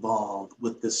gets involved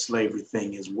with this slavery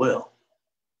thing as well.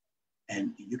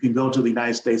 And you can go to the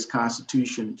United States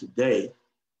Constitution today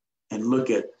and look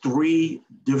at 3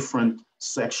 different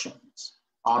sections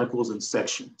articles and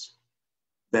sections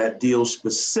that deal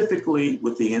specifically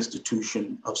with the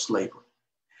institution of slavery.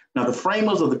 Now, the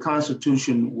framers of the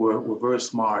Constitution were very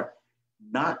smart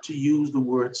not to use the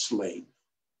word slave,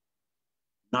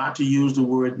 not to use the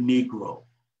word Negro,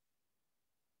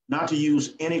 not to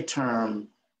use any term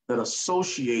that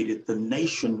associated the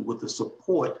nation with the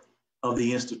support of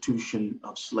the institution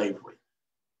of slavery.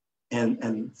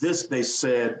 And this, they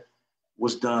said,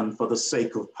 was done for the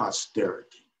sake of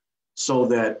posterity, so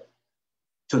that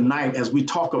tonight, as we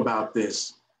talk about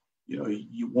this,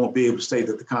 you won't be able to say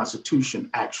that the Constitution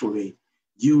actually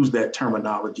used that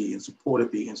terminology and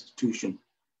supported the institution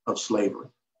of slavery.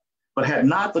 But had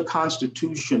not the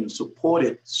Constitution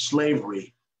supported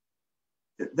slavery,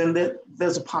 then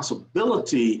there's a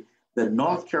possibility that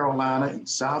North Carolina and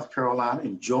South Carolina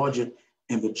and Georgia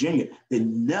and Virginia, they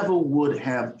never would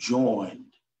have joined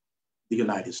the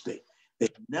United States. They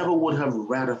never would have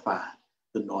ratified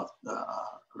the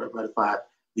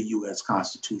U.S.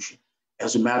 Constitution.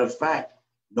 As a matter of fact,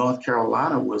 North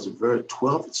Carolina was the very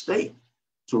 12th state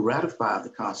to ratify the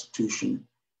Constitution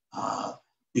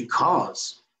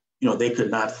because they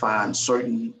could not find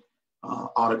certain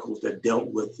articles that dealt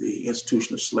with the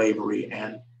institution of slavery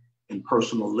and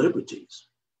personal liberties.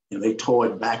 And they tore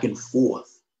it back and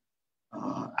forth.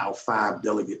 Our 5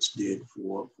 delegates did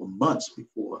for months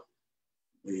before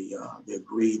they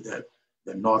agreed that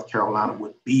North Carolina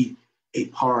would be a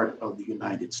part of the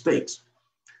United States.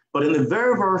 But in the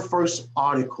very, very first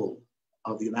article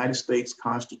of the United States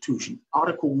Constitution,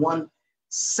 Article 1,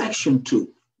 Section 2,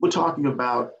 we're talking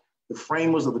about the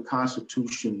framers of the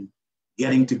Constitution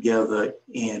getting together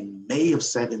in May of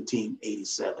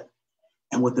 1787.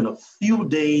 And within a few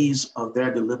days of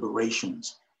their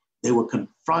deliberations, they were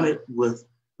confronted with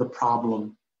the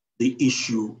problem, the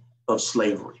issue of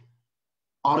slavery.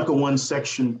 Article 1,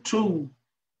 Section 2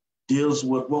 deals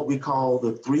with what we call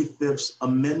the 3/5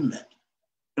 Amendment.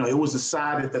 It was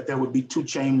decided that there would be 2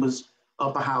 chambers,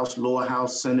 upper house, lower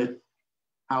house, Senate,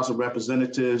 House of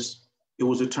Representatives. It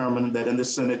was determined that in the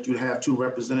Senate, you'd have 2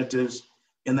 representatives.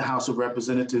 In the House of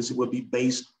Representatives, it would be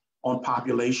based on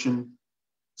population.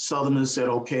 Southerners said,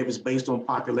 okay, if it's based on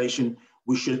population,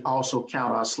 we should also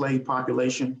count our slave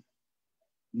population.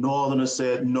 Northerners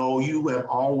said, no, you have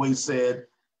always said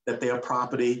that they are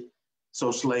property,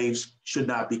 so slaves should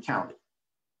not be counted.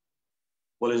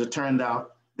 Well, as it turned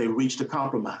out, they reached a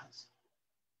compromise,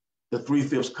 the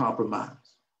 3/5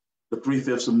 compromise, the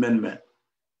 3/5 Amendment.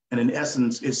 And in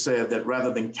essence, it said that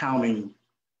rather than counting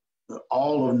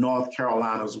all of North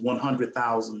Carolina's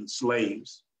 100,000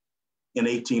 slaves in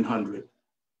 1800,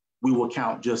 we will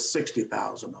count just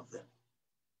 60,000 of them.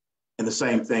 And the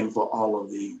same thing for all of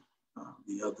the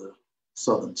other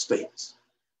southern states.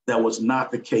 That was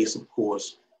not the case, of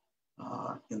course,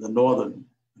 in the northern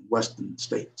and western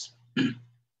states.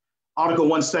 Article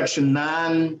 1, Section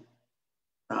 9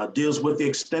 deals with the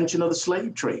extension of the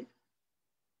slave trade.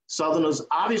 Southerners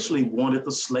obviously wanted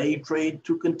the slave trade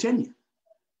to continue.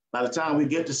 By the time we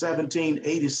get to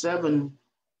 1787,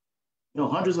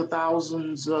 hundreds of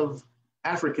thousands of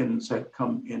Africans had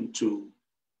come into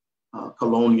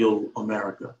colonial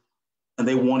America, and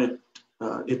they wanted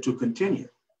it to continue.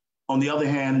 On the other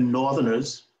hand,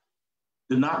 Northerners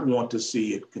did not want to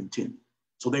see it continue.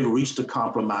 So they reached a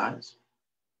compromise.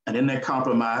 And in that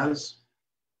compromise,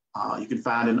 you can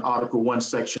find in Article 1,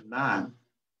 Section 9,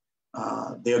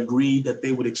 they agreed that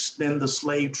they would extend the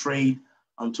slave trade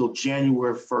until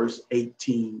January 1st,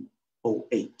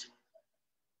 1808.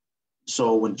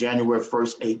 So when January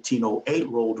 1st, 1808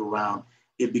 rolled around,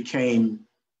 it became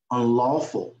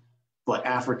unlawful for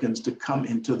Africans to come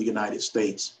into the United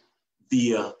States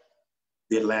via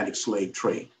the Atlantic slave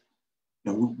trade.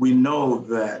 And we know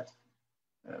that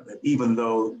even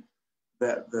though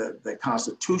that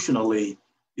constitutionally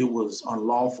it was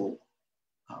unlawful,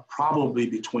 probably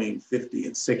between 50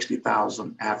 and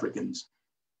 60,000 Africans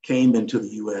came into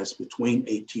the US between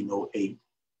 1808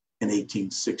 and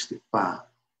 1865.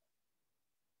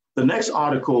 The next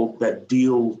article that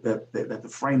the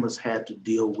framers had to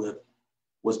deal with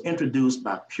was introduced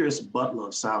by Pierce Butler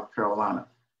of South Carolina.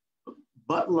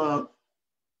 Butler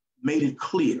made it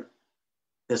clear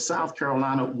that South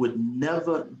Carolina would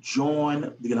never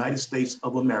join the United States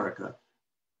of America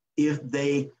if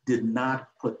they did not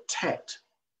protect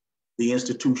the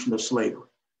institution of slavery.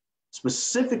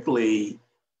 Specifically,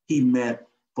 he meant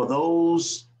for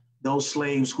those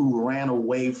slaves who ran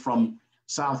away from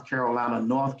South Carolina,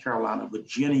 North Carolina,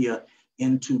 Virginia,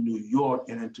 into New York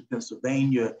and into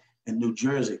Pennsylvania and New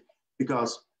Jersey,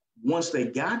 because once they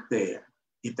got there,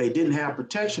 if they didn't have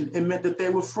protection, it meant that they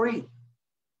were free.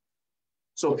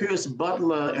 So Pierce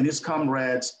Butler and his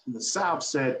comrades in the South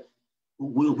said,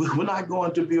 we're not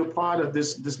going to be a part of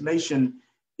this nation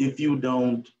if you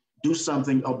don't do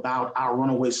something about our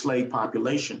runaway slave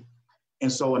population.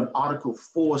 And so in Article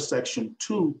 4, Section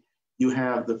 2, you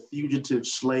have the Fugitive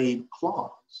Slave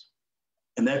Clause.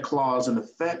 And that clause in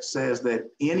effect says that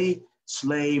any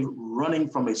slave running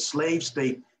from a slave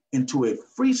state into a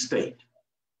free state,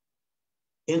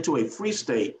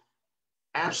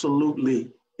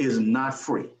 absolutely is not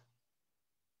free.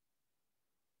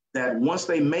 That once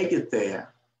they make it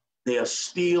there, they are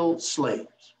still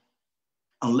slaves.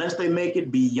 Unless they make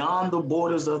it beyond the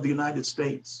borders of the United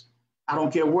States, I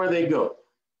don't care where they go,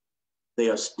 they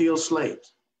are still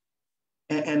slaves.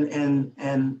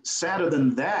 And sadder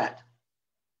than that,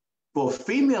 for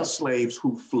female slaves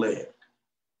who fled,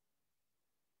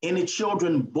 any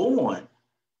children born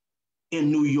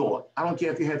in New York, I don't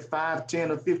care if you had 5,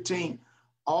 10, or 15,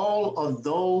 all of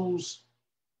those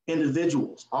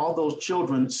individuals, all those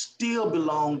children still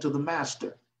belong to the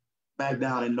master back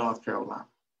down in North Carolina.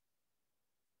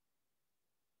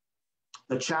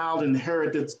 The child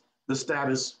inherited the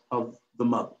status of the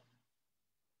mother.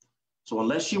 So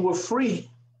unless you were free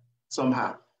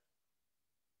somehow,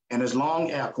 and as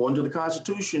long as, according to the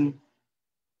Constitution,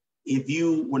 if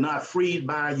you were not freed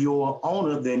by your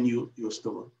owner, then you're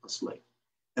still a slave.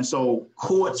 And so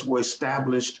courts were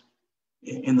established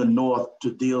in the North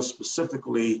to deal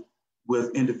specifically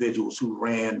with individuals who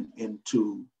ran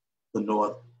into the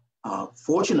North.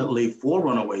 Fortunately for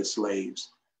runaway slaves,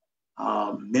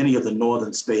 many of the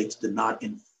northern states did not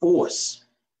enforce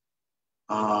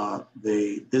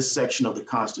this section of the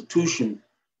Constitution,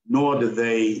 nor did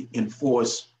they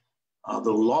enforce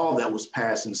the law that was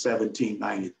passed in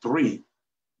 1793,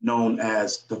 known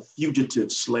as the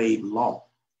Fugitive Slave Law.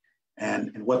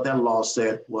 And what that law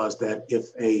said was that if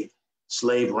a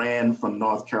slave ran from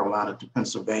North Carolina to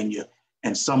Pennsylvania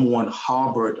and someone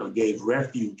harbored or gave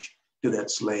refuge to that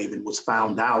slave and was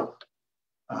found out,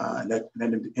 and that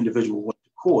individual went to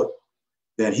court,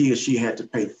 then he or she had to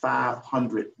pay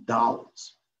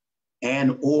 $500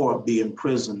 and or be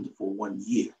imprisoned for 1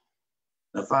 year.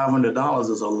 Now, $500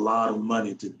 is a lot of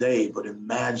money today, but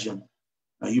imagine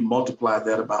you multiply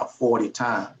that about 40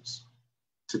 times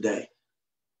today,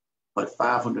 but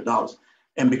 $500.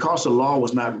 And because the law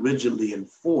was not rigidly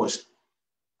enforced,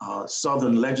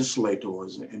 Southern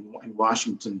legislators in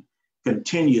Washington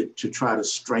continued to try to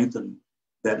strengthen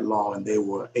that law, and they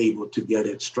were able to get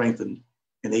it strengthened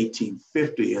in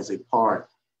 1850 as a part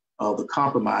of the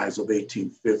Compromise of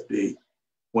 1850,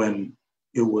 when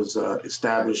it was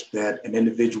established that an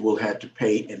individual had to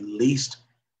pay at least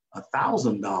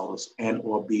 $1,000 and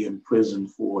or be imprisoned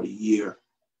for a year.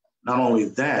 Not only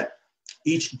that,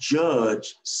 each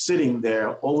judge sitting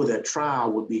there over that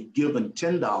trial would be given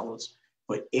 $10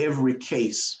 for every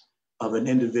case of an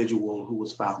individual who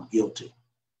was found guilty.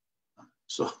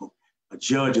 So a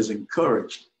judge is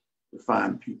encouraged to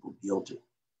find people guilty.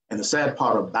 And the sad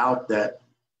part about that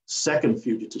second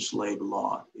fugitive slave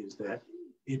law is that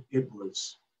it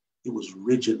was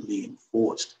rigidly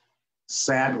enforced.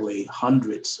 Sadly,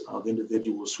 hundreds of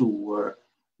individuals who were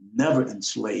never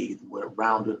enslaved were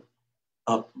rounded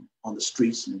up on the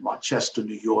streets in Rochester,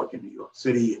 New York, and New York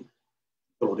City, and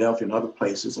Philadelphia, and other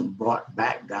places, and brought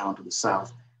back down to the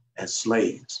South as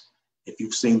slaves. If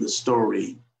you've seen the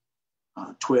story,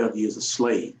 12 Years a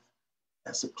Slave,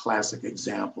 that's a classic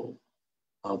example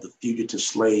of the Fugitive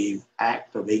Slave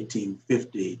Act of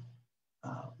 1850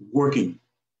 working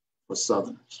for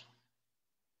Southerners.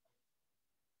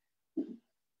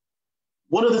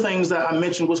 One of the things that I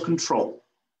mentioned was control.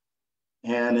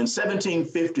 And in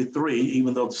 1753,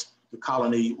 even though the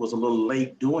colony was a little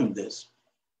late doing this,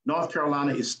 North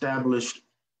Carolina established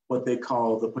what they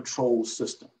call the patrol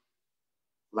system.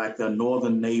 Like their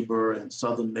northern neighbor and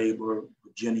southern neighbor,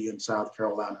 Virginia and South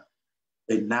Carolina,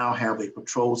 they now have a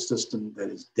patrol system that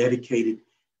is dedicated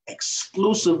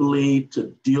exclusively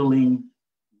to dealing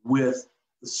with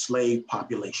the slave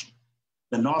population.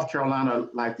 The North Carolina,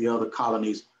 like the other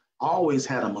colonies, always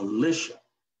had a militia,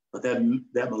 but that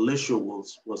militia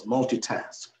was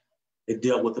multitasked. They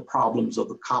dealt with the problems of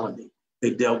the colony.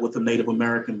 They dealt with the Native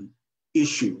American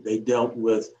issue. They dealt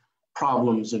with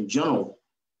problems in general,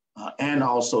 and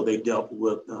also they dealt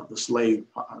with the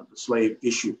slave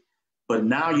issue. But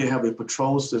now you have a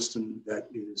patrol system that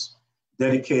is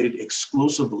dedicated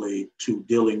exclusively to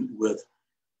dealing with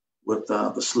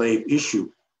the slave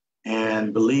issue.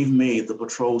 And believe me, the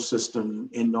patrol system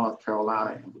in North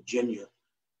Carolina and Virginia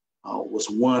was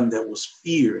one that was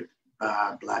feared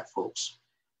by Black folks.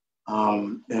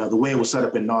 The way it was set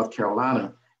up in North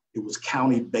Carolina, it was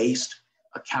county-based.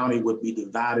 A county would be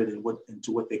divided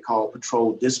into what they call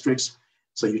patrol districts.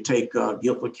 So you take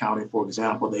Guilford County, for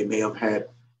example, they may have had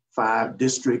 5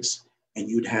 districts, and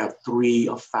you'd have 3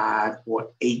 or 5 or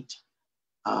 8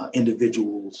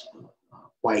 individuals,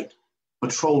 white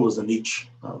patrollers in each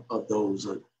of those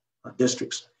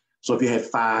districts. So if you had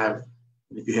 5,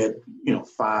 if you had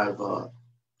 5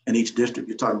 in each district,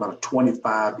 you're talking about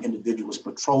 25 individuals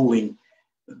patrolling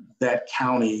that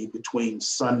county between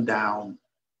sundown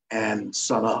and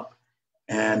sunup.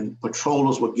 And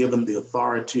patrollers were given the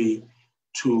authority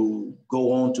to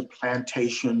go on to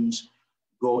plantations,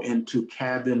 go into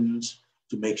cabins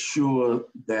to make sure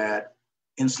that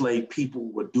enslaved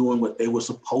people were doing what they were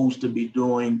supposed to be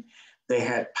doing. They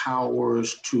had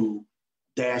powers to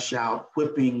dash out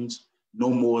whippings, no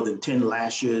more than 10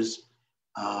 lashes.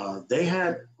 They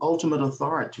had ultimate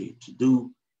authority to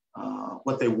do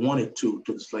what they wanted to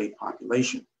the slave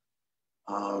population.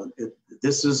 If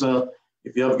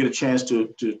you ever get a chance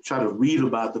to try to read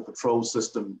about the patrol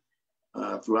system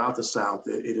throughout the South,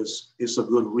 it's a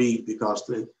good read, because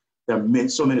there are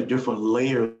so many different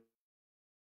layers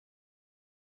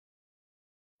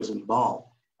involved.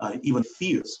 Even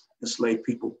fears, enslaved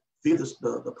people fear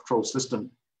the patrol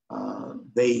system.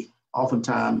 They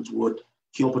oftentimes would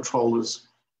kill patrollers.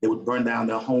 They would burn down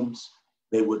their homes.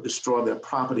 They would destroy their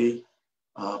property.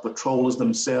 Patrollers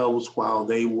themselves, while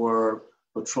they were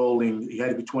patrolling, you had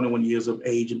to be 21 years of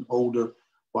age and older.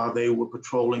 While they were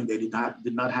patrolling, they did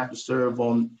not have to serve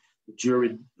on the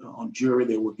jury.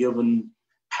 They were given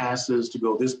passes to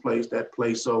go this place, that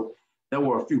place. So there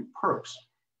were a few perks,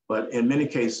 but in many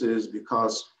cases,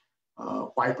 because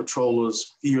white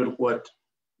patrollers feared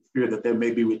that there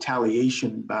may be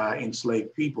retaliation by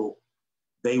enslaved people,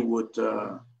 they would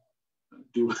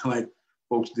do like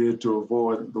folks did to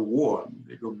avoid the war.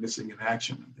 They go missing in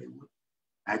action, and they would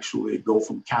actually go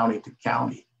from county to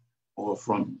county or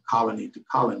from colony to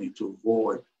colony to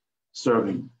avoid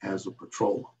serving as a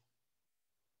patroller.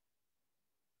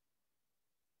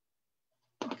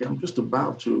 Okay, I'm just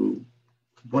about to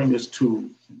bring this to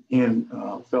end,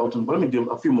 Felton, but let me do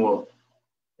a few more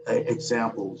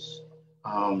examples.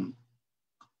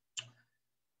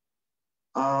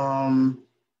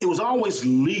 It was always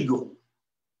legal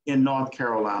in North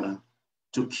Carolina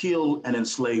to kill an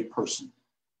enslaved person.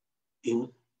 It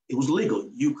was legal.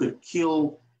 You could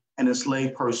kill an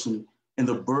enslaved person, and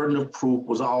the burden of proof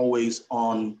was always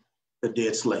on the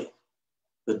dead slave.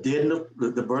 The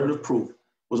burden of proof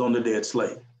was on the dead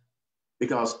slave,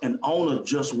 because an owner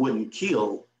just wouldn't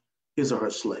kill his or her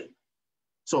slave.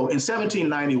 So in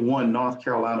 1791, North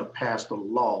Carolina passed a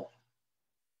law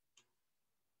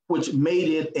which made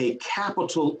it a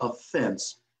capital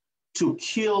offense to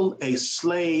kill a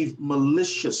slave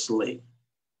maliciously.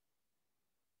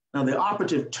 Now, the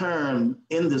operative term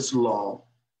in this law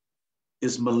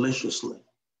is maliciously.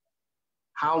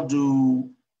 How do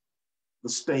the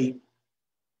state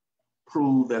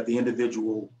prove that the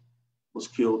individual was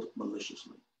killed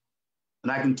maliciously?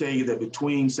 And I can tell you that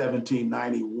between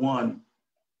 1791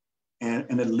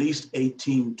 and at least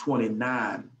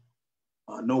 1829,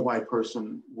 no white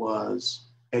person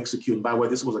was executed. By the way,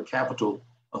 this was a capital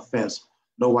offense.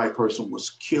 No white person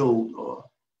was killed or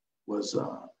was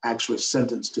actually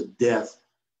sentenced to death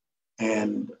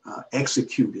and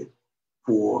executed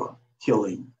for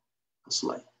killing a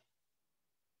slave.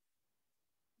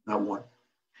 Not one.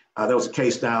 There was a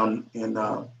case down in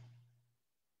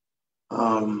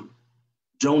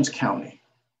Jones County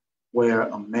where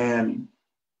a man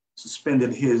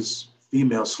suspended his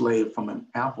female slave from an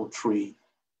apple tree,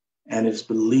 and it's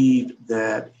believed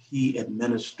that he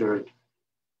administered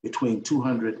between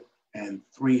 250 and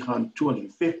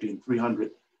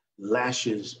 300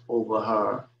 lashes over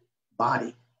her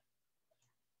body.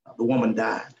 The woman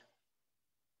died.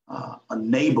 A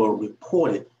neighbor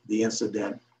reported the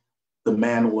incident. The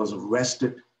man was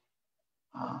arrested,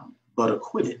 but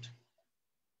acquitted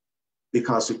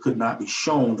because it could not be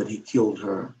shown that he killed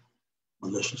her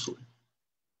maliciously.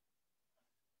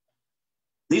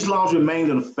 These laws remained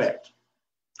in effect,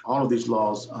 all of these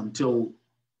laws, until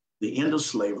the end of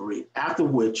slavery, after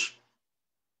which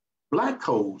Black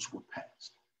codes were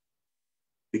passed,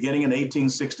 beginning in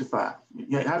 1865.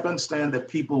 You have to understand that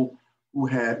people who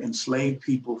had enslaved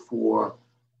people for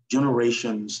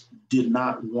generations did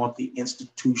not want the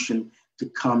institution to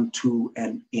come to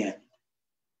an end.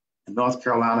 And North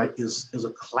Carolina is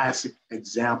a classic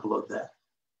example of that.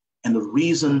 And the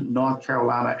reason North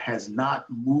Carolina has not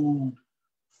moved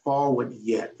forward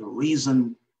yet, the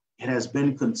reason it has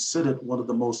been considered one of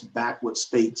the most backward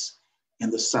states in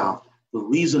the South, the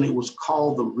reason it was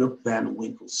called the Rip Van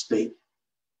Winkle state,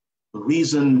 the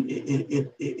reason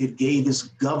it gave its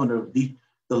governor, the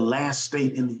last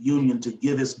state in the Union to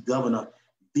give its governor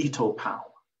veto power,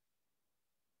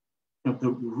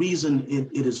 the reason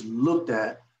it is looked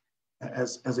at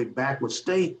as a backward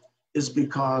state is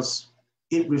because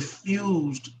it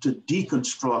refused to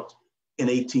deconstruct in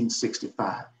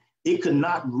 1865. It could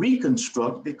not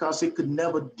reconstruct because it could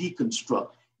never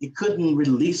deconstruct. It couldn't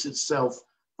release itself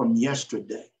from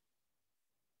yesterday.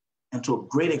 And to a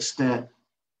great extent,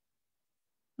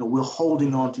 we're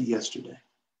holding on to yesterday.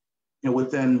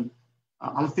 Within,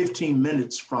 I'm 15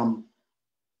 minutes from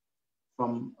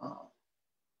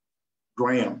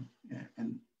Graham,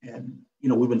 and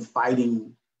we've been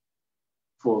fighting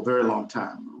for a very long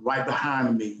time. Right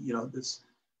behind me,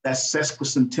 that's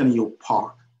Sesquicentennial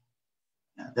Park.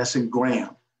 That's in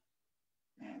Graham.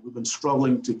 And we've been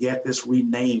struggling to get this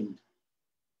renamed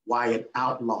Wyatt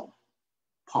Outlaw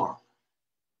Park.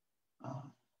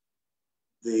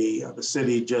 The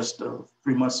city just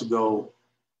 3 months ago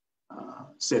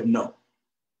said no.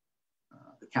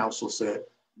 The council said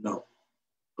no.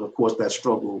 But of course, that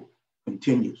struggle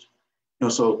continues.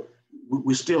 So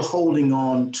we're still holding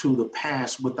on to the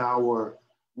past with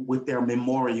their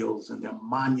memorials and their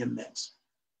monuments.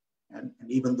 And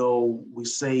even though we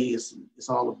say it's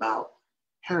all about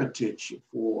heritage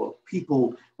for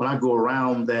people, when I go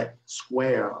around that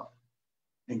square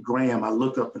in Graham, I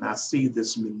look up and I see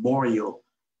this memorial,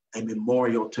 a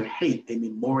memorial to hate, a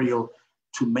memorial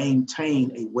to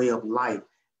maintain a way of life,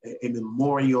 a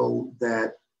memorial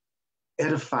that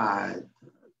edified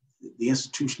the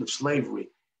institution of slavery.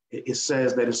 It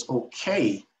says that it's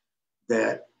okay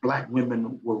that Black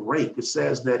women were raped. It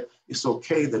says that it's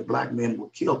okay that Black men were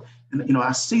killed. And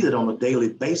I see that on a daily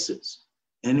basis.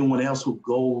 Anyone else who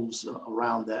goes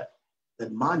around that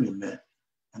monument.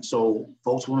 And so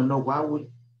folks want to know,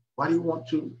 why do you want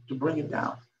to bring it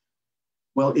down?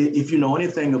 Well, if you know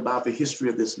anything about the history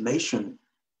of this nation,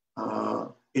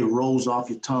 it rolls off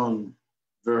your tongue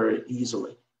very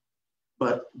easily.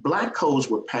 But Black codes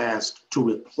were passed to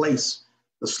replace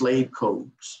the slave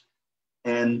codes.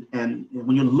 And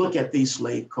when you look at these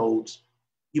slave codes,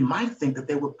 you might think that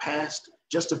they were passed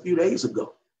just a few days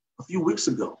ago, a few weeks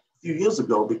ago, a few years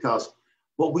ago, because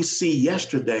what we see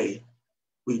yesterday,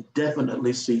 we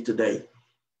definitely see today.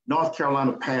 North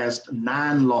Carolina passed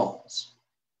 9 laws,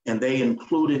 and they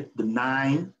included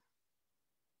denying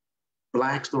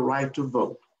Blacks the right to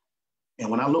vote. And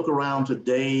when I look around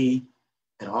today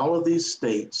at all of these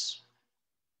states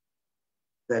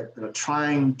that are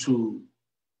trying to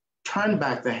turn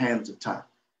back the hands of time,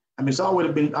 I mean, it's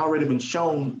already been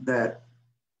shown that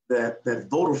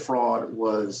voter fraud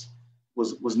was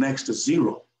next to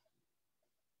zero.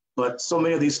 But so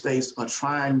many of these states are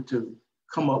trying to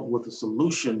come up with a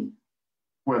solution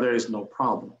where there is no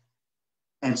problem.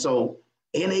 And so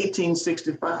in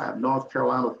 1865, North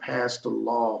Carolina passed a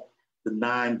law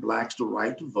denying Blacks the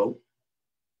right to vote,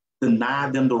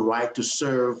 denied them the right to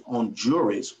serve on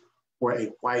juries where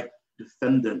a white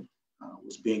defendant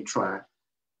was being tried.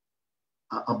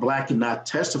 A Black cannot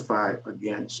testify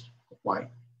against a white.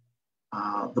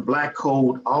 The Black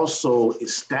Code also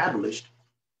established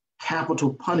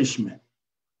capital punishment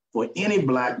for any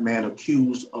Black man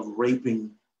accused of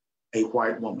raping a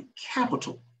white woman.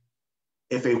 Capital.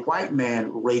 If a white man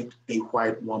raped a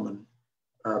white woman,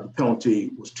 the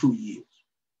penalty was 2 years.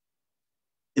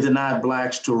 It denied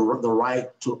Blacks the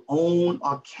right to own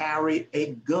or carry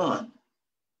a gun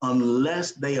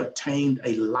unless they obtained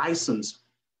a license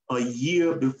a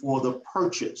year before the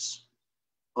purchase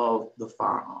of the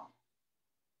firearm.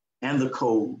 And the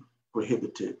code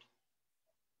prohibited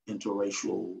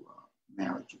interracial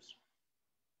marriages.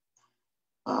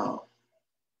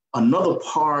 Another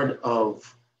part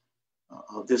of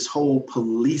this whole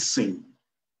policing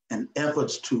and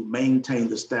efforts to maintain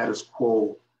the status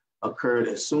quo occurred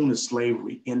as soon as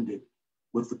slavery ended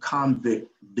with the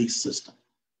convict lease system.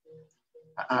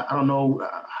 I don't know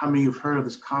how many have heard of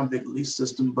this convict lease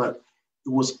system, but it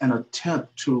was an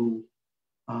attempt to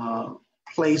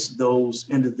place those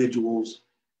individuals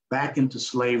back into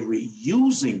slavery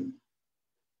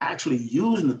actually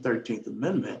using the 13th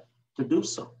Amendment to do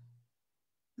so.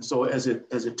 And so as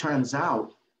it turns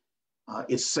out,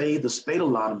 it saved the state a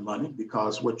lot of money,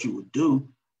 because what you would do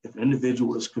if an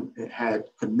individual had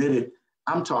committed,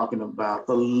 I'm talking about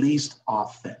the least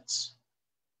offense,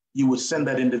 you would send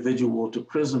that individual to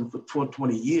prison for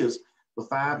 20 years, for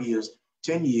 5 years,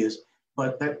 10 years,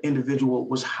 but that individual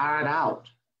was hired out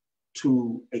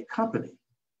to a company,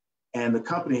 and the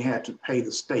company had to pay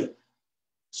the state.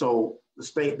 So the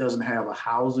state doesn't have a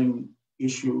housing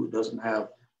issue, doesn't have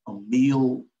a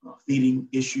meal feeding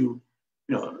issue.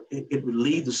 It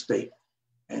relieved the state.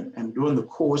 And during the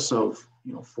course of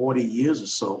 40 years or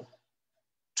so,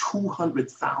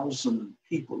 200,000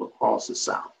 people across the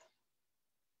South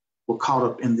were caught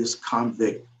up in this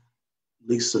convict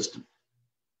lease system.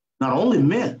 Not only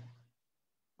men,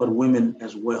 but women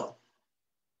as well.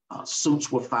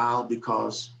 Suits were filed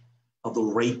because of the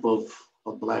rape of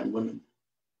Black women.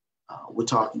 We're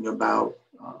talking about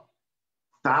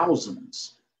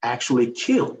thousands actually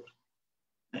killed,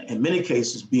 in many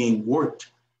cases being worked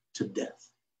to death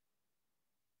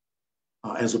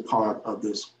as a part of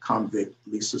this convict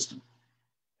lease system.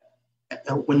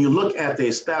 When you look at the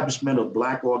establishment of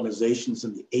Black organizations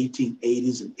in the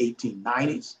 1880s and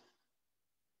 1890s,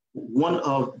 one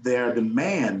of their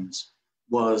demands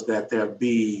was that there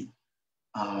be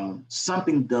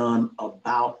something done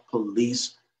about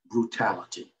police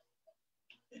brutality.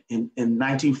 In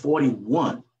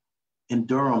 1941, in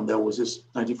Durham, there was this,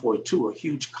 1942, a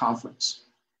huge conference.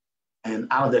 And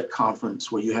out of that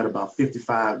conference, where you had about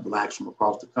 55 Blacks from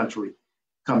across the country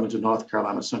coming to North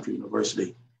Carolina Central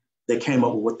University, they came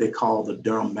up with what they call the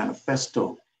Durham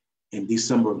Manifesto in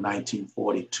December of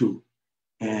 1942.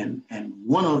 And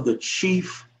one of the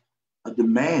chief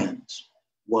demands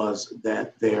was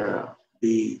that there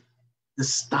be the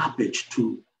stoppage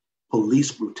to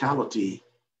police brutality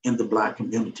in the Black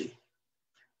community.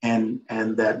 And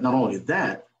that not only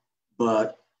that,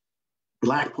 but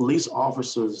Black police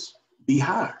officers be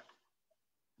hired.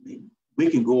 I mean, we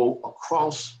can go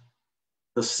across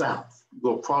the South,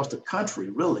 go across the country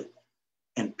really,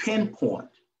 and pinpoint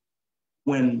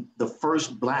when the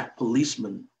first Black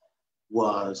policeman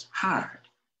was hired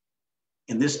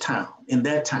in this town, in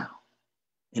that town.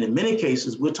 And in many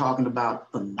cases, we're talking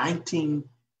about the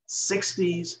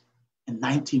 1960s and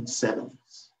 1970s.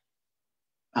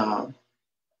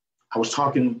 I was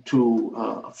talking to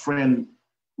a friend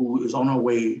who is on her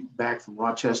way back from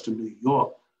Rochester, New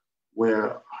York,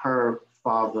 where her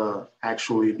father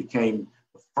actually became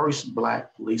the first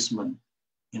Black policeman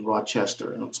in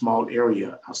Rochester, in a small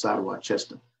area outside of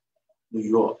Rochester, New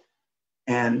York.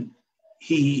 And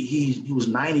he was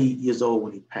 90 years old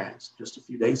when he passed just a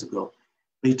few days ago.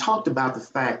 But he talked about the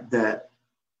fact that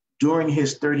during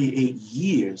his 38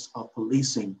 years of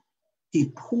policing, he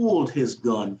pulled his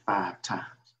gun 5 times,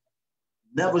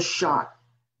 never shot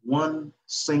one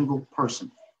single person.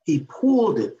 He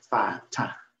pulled it 5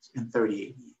 times in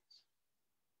 38 years.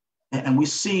 And we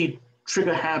see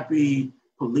trigger-happy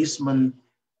policemen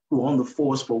who are on the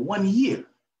force for 1 year.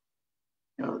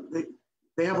 You know,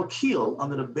 they have a kill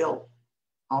under the belt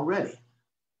already.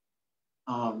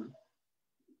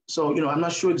 So, you know, I'm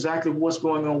not sure exactly what's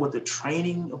going on with the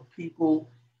training of people,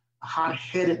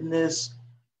 hot-headedness,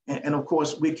 and of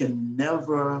course, we can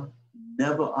never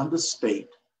understate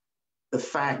the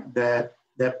fact that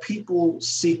people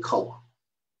see color.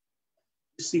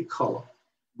 We see color.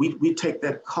 We take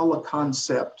that color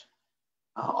concept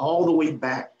all the way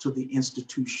back to the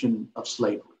institution of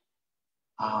slavery.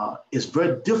 It's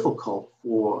very difficult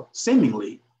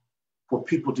seemingly for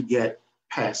people to get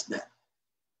past that.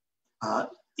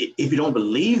 If you don't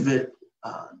believe it,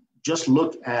 just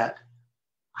look at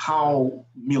how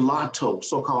mulattoes,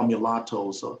 so-called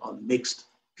mulattoes, or mixed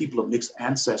people of mixed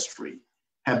ancestry,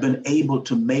 have been able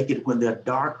to make it when their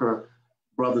darker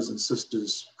brothers and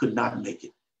sisters could not make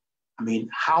it. I mean,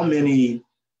 how many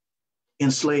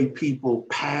enslaved people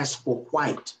passed for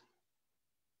white?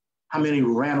 How many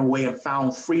ran away and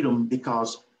found freedom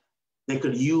because they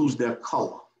could use their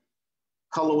color?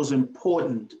 Color was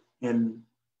important in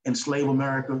enslaved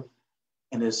America,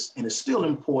 and is still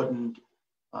important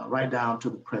right down to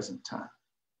the present time.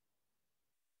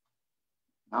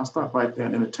 I'll stop right there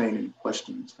and entertain any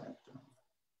questions.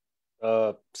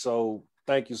 So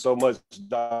thank you so much,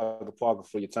 Dr. Parker,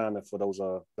 for your time and for those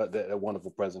that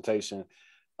wonderful presentation.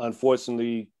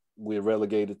 Unfortunately, we're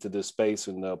relegated to this space,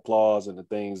 and the applause and the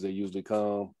things that usually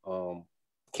come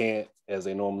can't as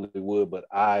they normally would, but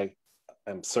I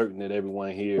am certain that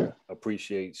everyone here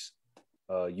appreciates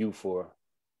you for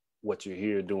what you're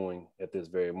here doing at this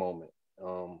very moment.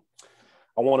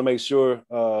 I want to make sure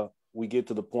we get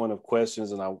to the point of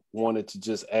questions, and I wanted to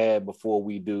just add before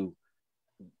we do,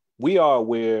 we are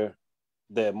aware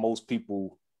that most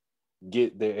people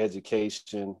get their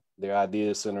education, their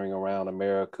ideas centering around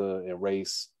America and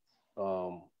race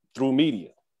through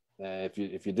media. And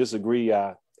if you disagree,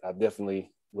 I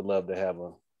definitely would love to have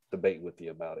a debate with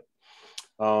you about it.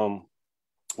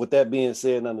 With that being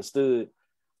said and understood,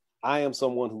 I am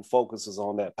someone who focuses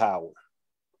on that power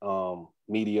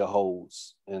media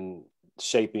holds in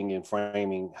shaping and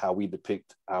framing how we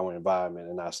depict our environment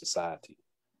and our society.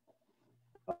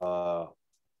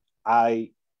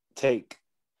 I take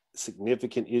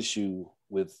significant issue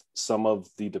with some of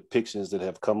the depictions that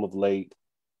have come of late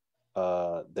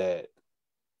that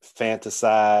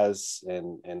fantasize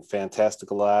and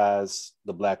fantasticalize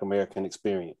the Black American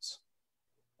experience.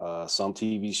 Some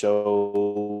TV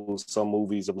shows, some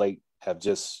movies of late have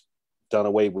just done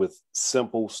away with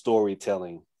simple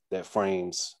storytelling that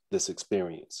frames this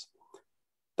experience.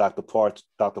 Dr.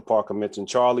 Parker mentioned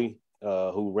Charlie,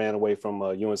 who ran away from a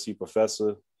UNC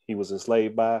professor he was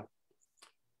enslaved by.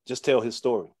 Just tell his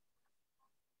story.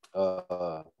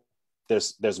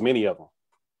 There's many of them,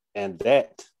 and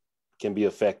that can be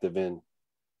effective in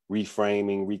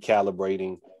reframing,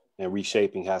 recalibrating, and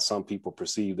reshaping how some people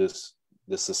perceive this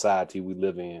society we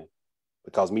live in,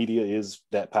 because media is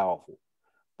that powerful.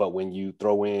 But when you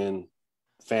throw in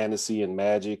fantasy and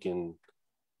magic and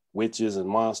witches and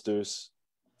monsters,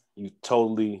 you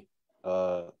totally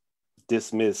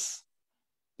dismiss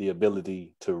the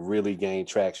ability to really gain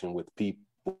traction with people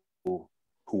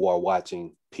who are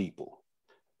watching people.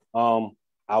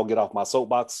 I'll get off my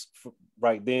soapbox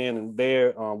right then and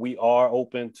there. We are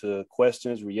open to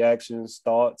questions, reactions,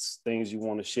 thoughts, things you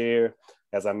want to share.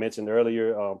 As I mentioned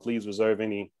earlier, please reserve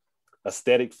any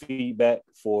aesthetic feedback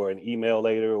for an email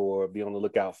later, or be on the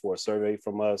lookout for a survey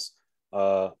from us.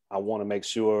 I want to make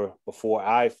sure before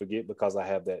I forget, because I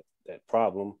have that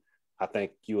problem. I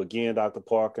thank you again, Dr.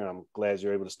 Parker. I'm glad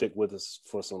you're able to stick with us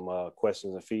for some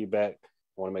questions and feedback.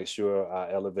 I want to make sure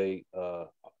I elevate the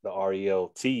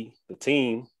RELT, the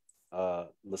team,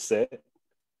 Lisette,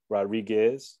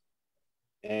 Rodriguez,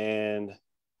 and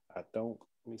let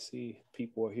me see,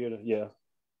 people are here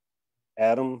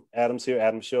Adam's here,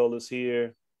 Adam Scholl is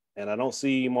here, and I don't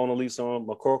see Mona Lisa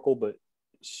McCorkle, but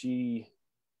she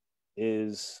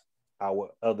is our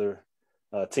other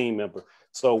team member.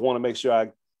 So I want to make sure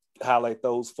I highlight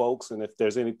those folks, and if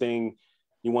there's anything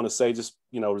you want to say, just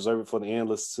reserve it for the end.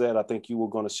 Lisette, I think you were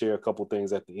going to share a couple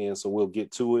things at the end, so we'll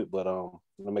get to it, but I'm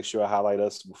going to make sure I highlight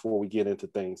us before we get into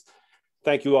things.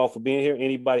 Thank you all for being here.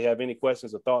 Anybody have any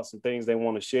questions or thoughts and things they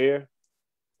want to share?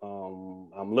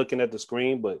 I'm looking at the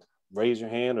screen, but raise your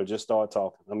hand or just start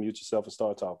talking. Unmute yourself and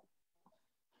start talking.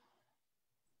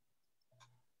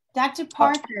 Dr.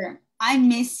 Parker, I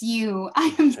miss you.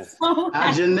 I am so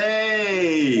happy.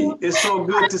 Janae, it's so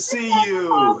good to see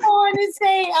you. I want to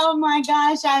say, oh my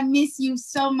gosh, I miss you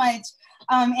so much.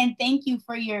 And thank you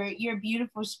for your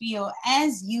beautiful spiel.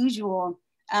 As usual,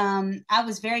 I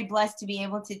was very blessed to be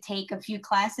able to take a few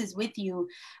classes with you.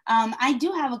 I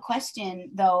do have a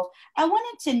question, though. I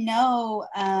wanted to know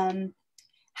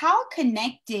how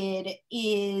connected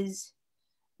is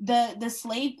the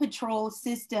slave patrol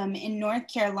system in North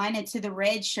Carolina to the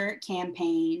red shirt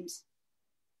campaigns?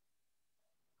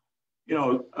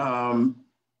 There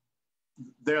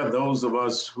are those of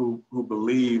us who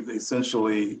believe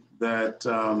essentially that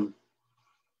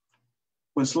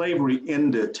when slavery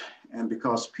ended, and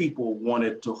because people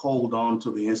wanted to hold on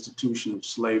to the institution of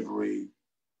slavery,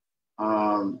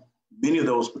 many of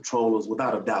those patrollers,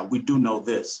 without a doubt, we do know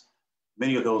this,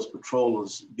 many of those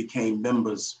patrollers became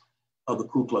members of the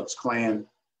Ku Klux Klan.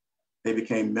 They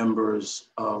became members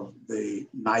of the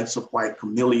Knights of White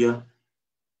Camellia.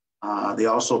 They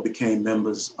also became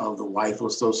members of the Rifle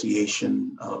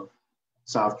Association of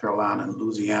South Carolina and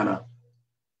Louisiana.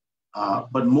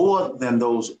 But more than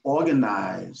those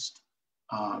organized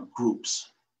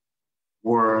groups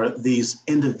were these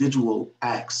individual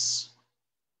acts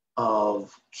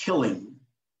of killing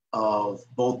of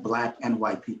both Black and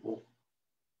white people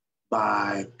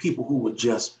by people who were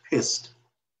just pissed,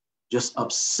 just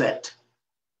upset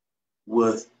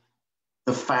with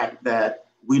the fact that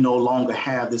we no longer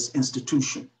have this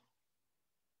institution.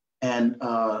 And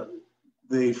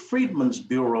the Freedmen's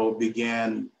Bureau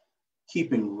began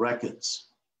keeping records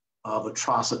of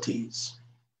atrocities,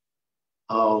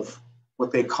 of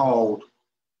what they called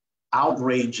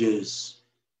outrages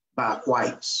by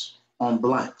whites on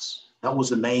Blacks. That was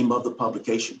the name of the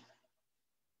publication.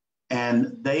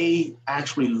 And they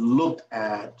actually looked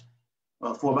at,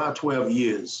 for about 12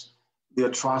 years, the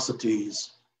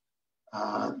atrocities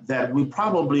that we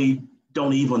probably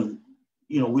don't even,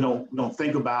 we don't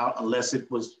think about unless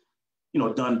it was,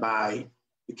 done by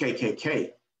the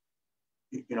KKK.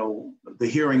 The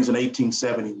hearings in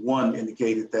 1871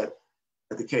 indicated that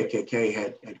the KKK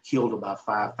had killed about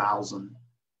 5,000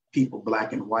 people,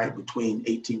 Black and white, between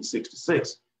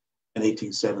 1866 and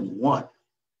 1871.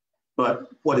 But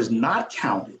what is not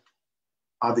counted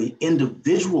are the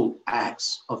individual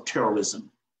acts of terrorism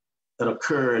that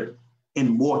occurred in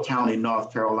Moore County,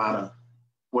 North Carolina,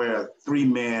 where 3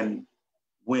 men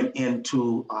went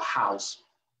into a house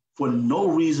for no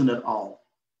reason at all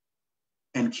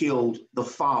and killed the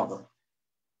father,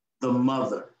 the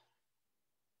mother,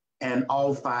 and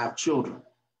all 5 children.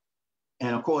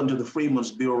 And according to the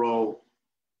Freedmen's Bureau,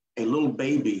 a little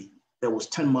baby that was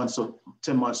 10 months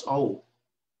old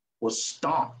was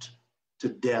stomped to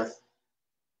death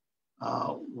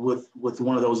with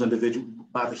one of those individuals,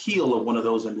 by the heel of one of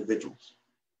those individuals.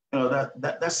 You know,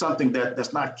 that's something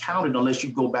that's not counted unless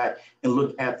you go back and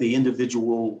look at the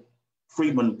individual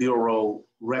Freedmen Bureau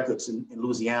records in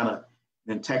Louisiana,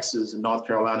 and in Texas, and North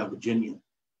Carolina, Virginia,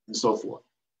 and so forth.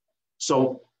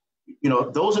 So, you know,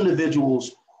 those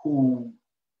individuals who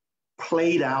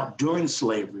played out during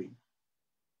slavery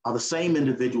are the same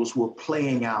individuals who are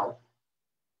playing out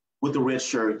with the red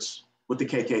shirts, with the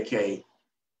KKK,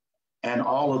 and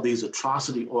all of these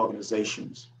atrocity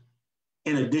organizations,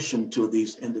 in addition to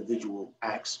these individual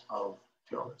acts of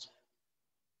terrorism.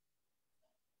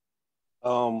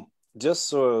 Just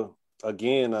so,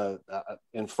 again,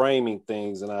 in framing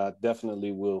things, and I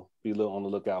definitely will be on the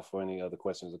lookout for any other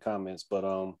questions or comments,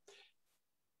 but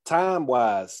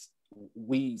time-wise,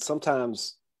 we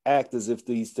sometimes act as if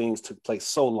these things took place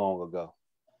so long ago.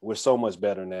 We're so much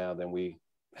better now than we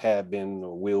have been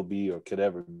or will be or could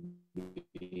ever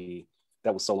be.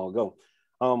 That was so long ago.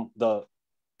 The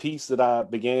piece that I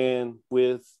began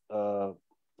with that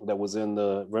was in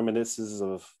the reminiscences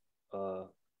of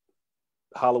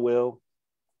Hollowell,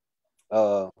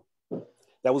 that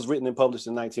was written and published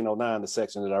in 1909, the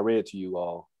section that I read to you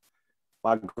all.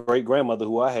 My great-grandmother,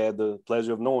 who I had the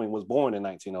pleasure of knowing, was born in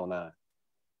 1909.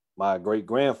 My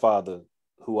great-grandfather,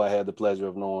 who I had the pleasure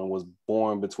of knowing, was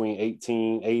born between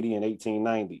 1880 and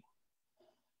 1890.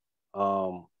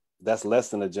 That's less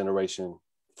than a generation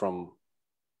from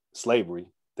slavery.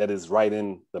 That is right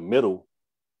in the middle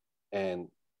and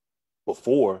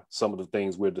before some of the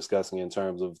things we're discussing in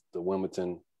terms of the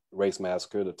Wilmington race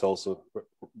massacre, the Tulsa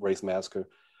race massacre.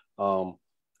 So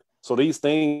these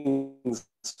things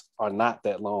are not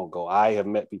that long ago. I have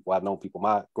met people, I've known people.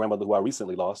 My grandmother, who I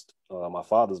recently lost, my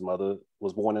father's mother,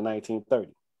 was born in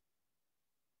 1930.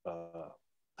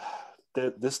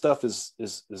 This stuff is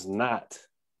not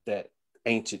that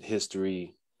ancient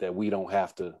history that we don't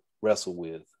have to wrestle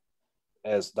with.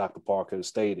 As Dr. Parker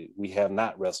stated, we have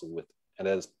not wrestled with it, and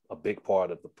that is a big part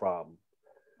of the problem.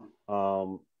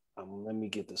 Let me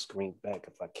get the screen back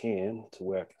if I can to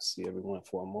where I can see everyone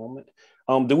for a moment.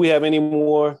 Do we have any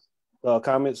more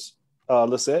comments,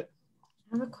 Lisette?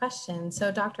 I have a question.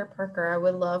 So Dr. Parker, I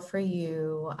would love for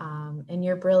you and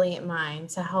your brilliant mind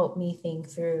to help me think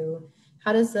through,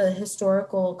 how does the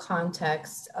historical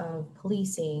context of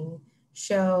policing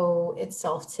show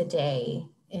itself today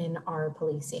in our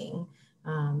policing?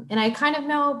 And I kind of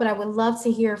know, but I would love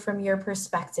to hear from your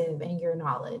perspective and your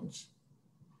knowledge.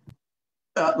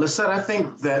 Lisette, I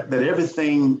think that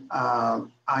everything I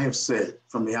have said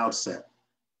from the outset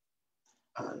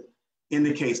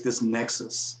indicates this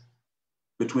nexus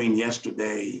between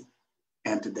yesterday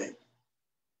and today.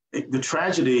 The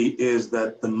tragedy is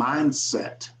that the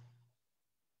mindset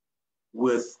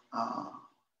with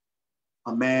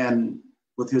a man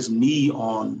with his knee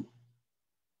on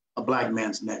a Black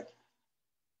man's neck,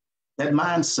 that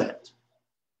mindset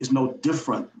is no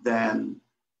different than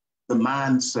the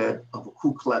mindset of a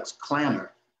Ku Klux Klaner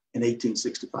in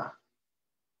 1865.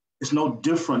 It's no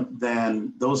different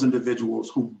than those individuals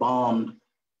who bombed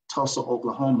Tulsa,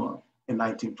 Oklahoma in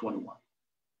 1921.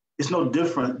 It's no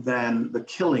different than the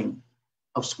killing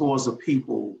of scores of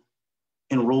people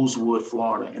in Rosewood,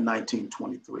 Florida in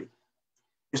 1923.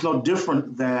 It's no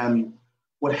different than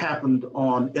what happened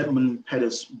on Edmund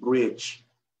Pettus Bridge,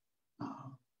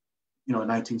 in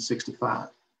 1965.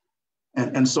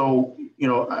 And so,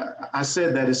 I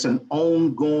said that it's an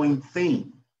ongoing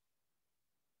theme.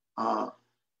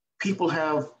 People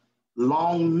have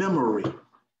long memory.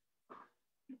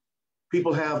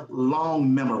 People have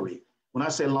long memory. When I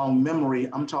say long memory,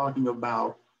 I'm talking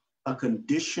about a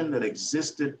condition that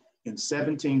existed in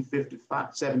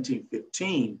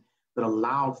 1715 that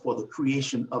allowed for the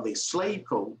creation of a slave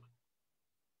code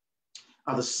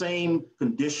are the same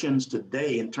conditions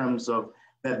today in terms of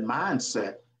that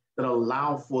mindset that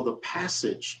allow for the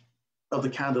passage of the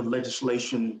kind of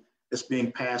legislation that's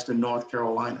being passed in North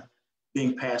Carolina,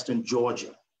 being passed in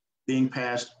Georgia, being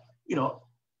passed,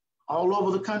 all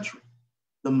over the country.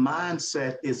 The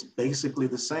mindset is basically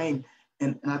the same.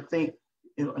 And I think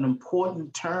an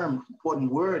important term,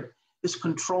 important word is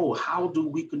control. How do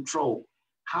we control?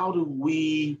 How do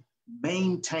we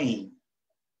maintain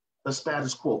the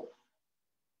status quo?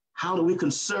 How do we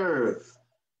conserve,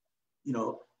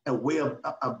 a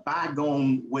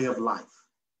bygone way of life?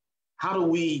 How do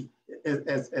we,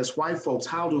 as white folks,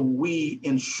 how do we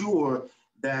ensure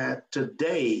that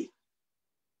today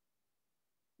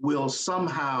will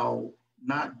somehow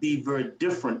not be very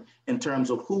different in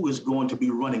terms of who is going to be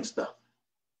running stuff?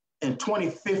 In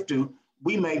 2050,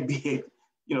 we may be,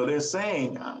 they're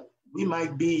saying we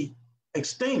might be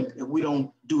extinct if we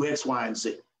don't do X, Y, and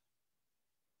Z.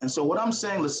 And so what I'm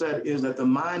saying, Lisette, is that the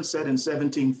mindset in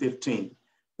 1715,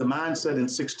 the mindset in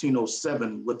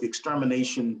 1607 with the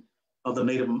extermination of the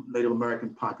Native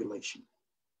American population,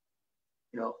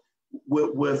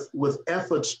 with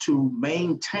efforts to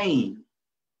maintain,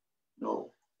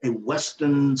 a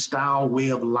Western style way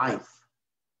of life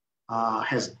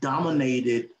has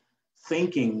dominated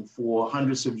thinking for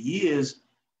hundreds of years.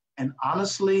 And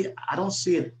honestly, I don't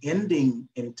see it ending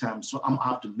anytime. So I'm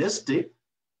optimistic.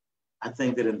 I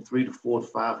think that in 300 to 400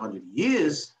 to 500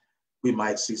 years, we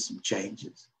might see some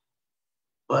changes.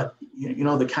 But,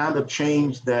 the kind of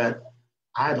change that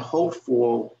I'd hoped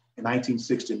for in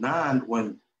 1969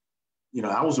 when,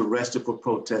 I was arrested for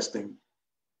protesting.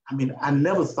 I mean, I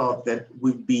never thought that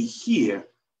we'd be here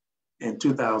in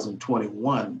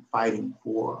 2021 fighting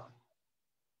for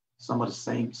some of the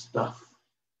same stuff.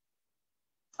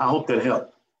 I hope that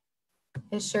helped.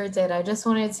 It sure did. I just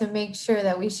wanted to make sure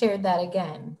that we shared that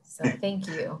again. So thank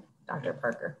you, Dr.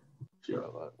 Parker.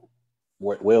 Sure.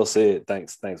 Well said.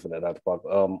 Thanks for that, Dr.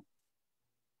 Parker.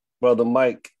 Brother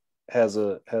Mike has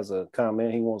a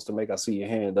comment he wants to make. I see your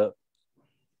hand up.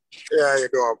 Yeah, how you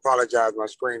doing? I apologize, my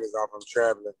screen is off. I'm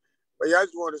traveling. But yeah, I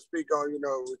just want to speak on, we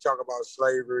talk about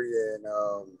slavery and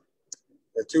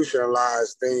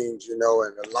institutionalized things, and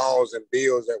the laws and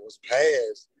bills that was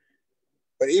passed.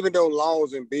 But even though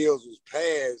laws and bills was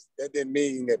passed, that didn't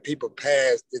mean that people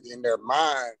passed it in their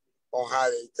mind on how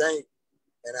they think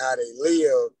and how they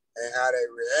live and how they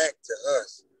react to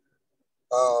us.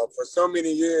 For so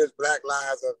many years, Black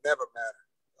lives have never mattered.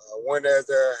 When has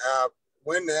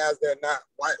there not,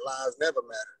 white lives never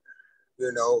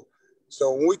mattered,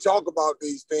 So when we talk about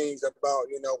these things about,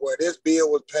 where this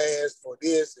bill was passed for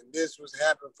this and this was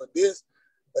happening for this,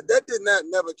 but that did not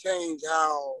never change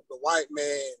how the white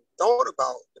man thought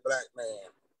about the Black man,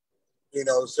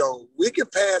 so we can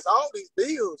pass all these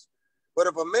bills, but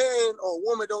if a man or a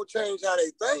woman don't change how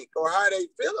they think or how they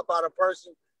feel about a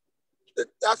person,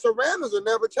 our surroundings will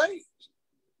never change.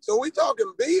 So we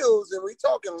talking bills and we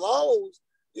talking laws,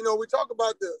 we talk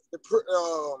about the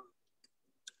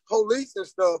police and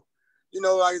stuff,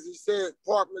 like as he said,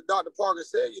 Dr. Parker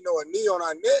said, a knee on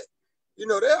our neck, they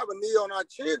have a knee on our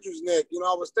children's neck.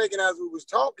 I was thinking as we was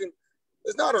talking,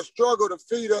 it's not a struggle to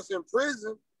feed us in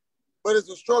prison, but it's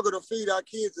a struggle to feed our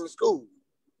kids in school.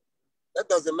 That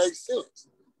doesn't make sense.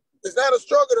 It's not a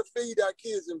struggle to feed our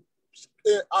kids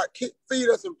feed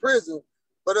us in prison,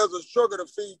 but there's a struggle to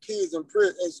feed kids in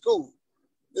school.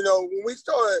 When we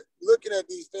started looking at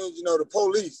these things, the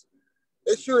police,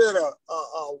 they shoot at a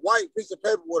white piece of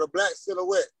paper with a Black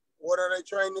silhouette. What are they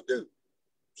trained to do?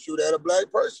 Shoot at a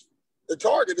Black person. The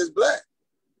target is Black.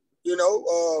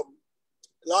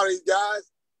 A lot of these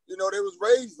guys, they was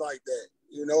raised like that.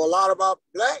 A lot of our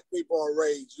Black people are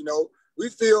raised, We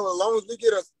feel as long as we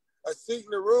get a seat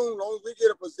in the room, as long as we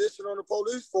get a position on the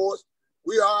police force,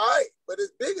 we all right. But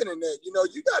it's bigger than that. You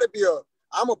got to be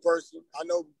I'm a person. I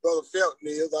know Brother Felton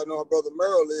is. I know Brother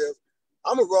Merrill is.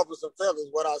 I'm a ruffle some feathers.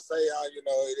 What I say,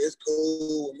 it's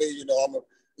cool with me. I'm going to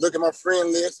look at my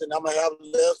friend list and I'm going to have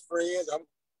less friends. I'm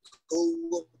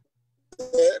cool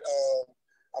with that.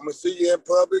 I'm going to see you in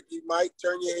public. You might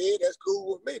turn your head. That's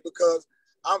cool with me because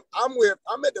I'm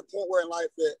at the point where in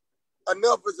life that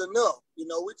enough is enough.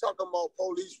 We talking about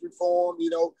police reform,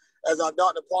 as our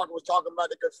Dr. Parker was talking about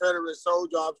the Confederate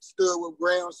soldier. I've stood with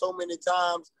Graham so many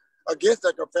times against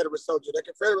that Confederate soldier. That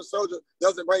Confederate soldier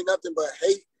doesn't bring nothing but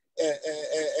hate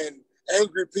and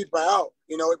angry people out.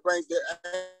 It brings the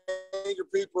angry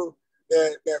people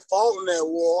that fought in that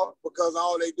war because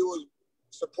all they do is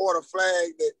support a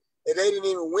flag that they didn't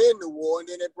even win the war. And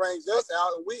then it brings us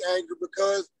out and we angry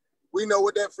because we know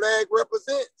what that flag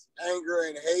represents, anger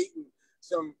and hate and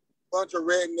some bunch of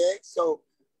rednecks. So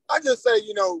I just say,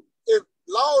 if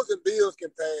laws and bills can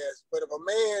pass, but if a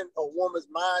man or woman's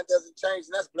mind doesn't change,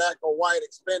 and that's Black or white,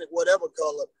 Hispanic, whatever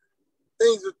color,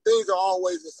 things are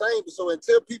always the same. So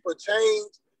until people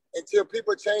change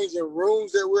in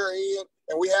rooms that we're in,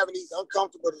 and we having these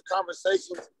uncomfortable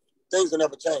conversations, things will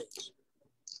never change.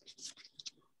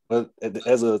 But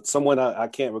as someone I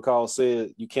can't recall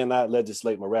said, you cannot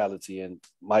legislate morality. And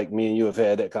Mike, me and you have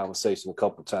had that conversation a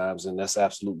couple of times, and that's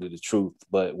absolutely the truth.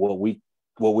 But what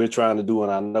we're trying to do,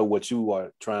 and I know what you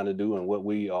are trying to do, and what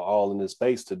we are all in this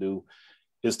space to do,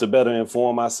 is to better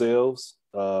inform ourselves,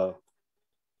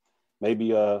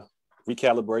 maybe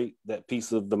recalibrate that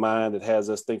piece of the mind that has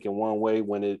us thinking one way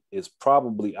when it is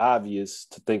probably obvious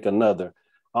to think another.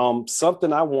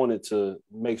 Something I wanted to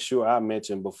make sure I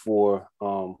mentioned before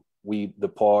we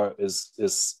depart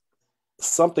is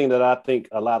something that I think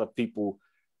a lot of people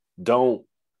don't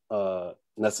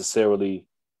necessarily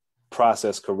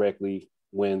process correctly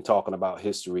when talking about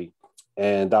history.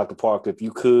 And Dr. Parker, if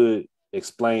you could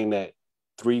explain that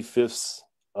 3/5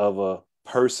 of a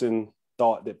person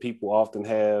thought that people often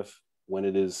have when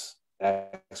it is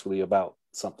actually about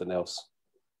something else.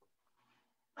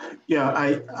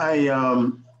 Yeah,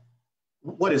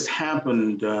 what has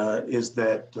happened is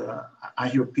that I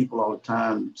hear people all the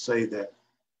time say that,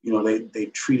 they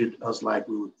treated us like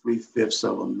we were 3/5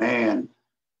 of a man,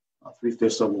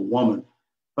 3/5 of a woman.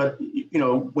 But,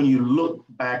 when you look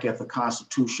back at the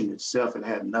Constitution itself, it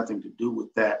had nothing to do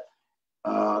with that.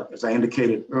 As I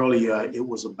indicated earlier, it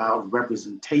was about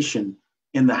representation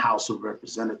in the House of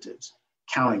Representatives,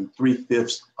 counting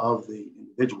 3/5 of the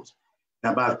individuals.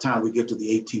 Now, by the time we get to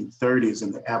the 1830s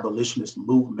and the abolitionist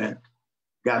movement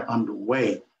got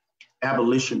underway,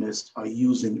 abolitionists are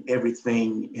using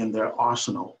everything in their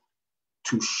arsenal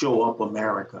to show up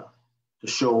America, to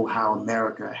show how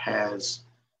America has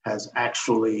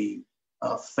actually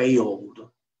failed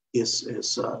its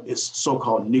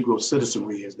so-called Negro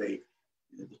citizenry, as the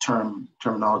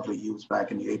terminology used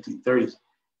back in the 1830s.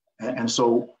 And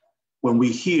so when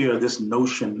we hear this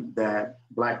notion that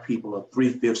Black people are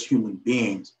 3/5 human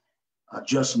beings,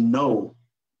 just know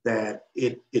that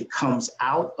it comes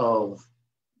out of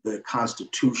the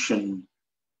Constitution,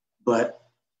 but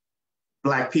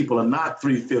Black people are not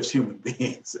 3/5 human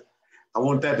beings. I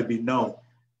want that to be known.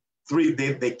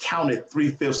 They counted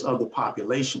 3/5 of the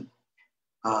population.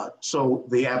 So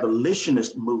the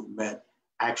abolitionist movement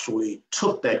actually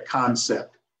took that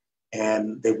concept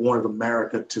and they wanted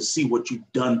America to see what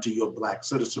you've done to your Black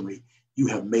citizenry. You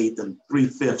have made them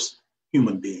 3/5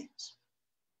 human beings.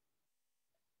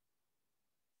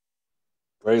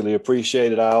 Greatly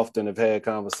appreciated. I often have had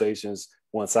conversations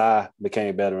once I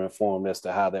became better informed as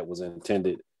to how that was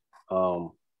intended,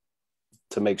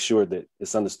 to make sure that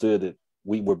it's understood that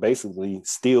we were basically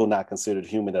still not considered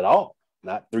human at all,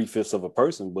 not 3/5 of a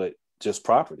person, but just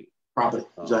property. Property,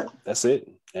 exactly. That's it.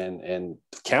 And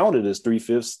counted as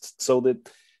 3/5 so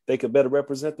that they could better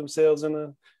represent themselves in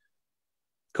a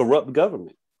corrupt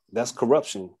government. That's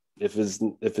corruption. If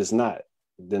it's not,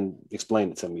 then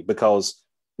explain it to me. Because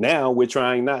now we're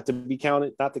trying not to be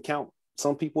counted, not to count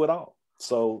some people at all.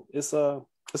 So it's a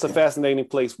fascinating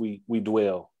place we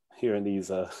dwell here in these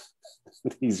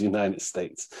these United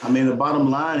States. I mean, the bottom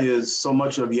line is so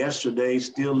much of yesterday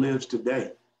still lives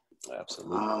today.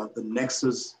 Absolutely. The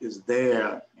nexus is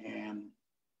there. And,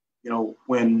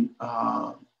 when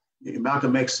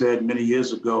Malcolm X said many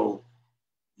years ago,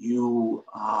 you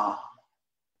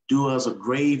do us a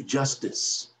grave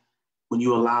justice when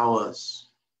you allow us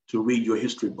to read your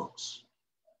history books.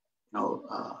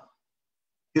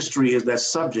 History is that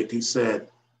subject, he said,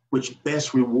 which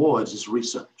best rewards is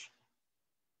research.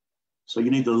 So you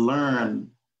need to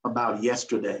learn about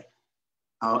yesterday.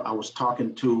 I was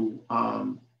talking to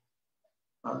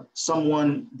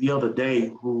someone the other day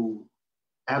who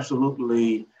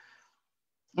absolutely,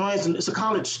 it's a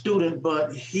college student,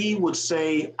 but he would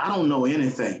say, I don't know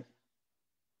anything.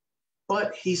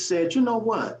 But he said, you know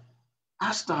what?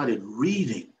 I started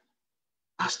reading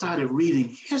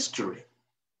history.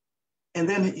 And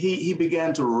then he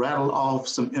began to rattle off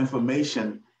some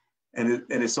information. And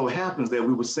it so happens that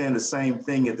we were saying the same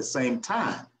thing at the same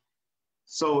time.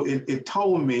 So it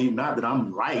told me, not that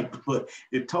I'm right, but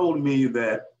it told me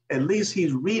that at least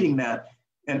he's reading that.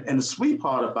 And the sweet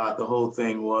part about the whole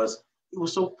thing was he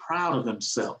was so proud of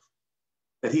himself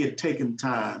that he had taken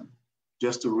time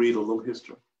just to read a little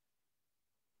history.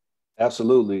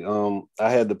 Absolutely. I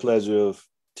had the pleasure of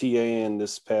TAing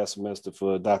this past semester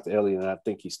for Dr. Elliott, and I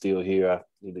think he's still here. I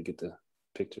need to get the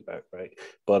picture back, right?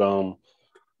 But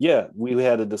yeah, we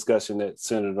had a discussion that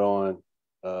centered on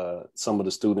some of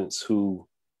the students who,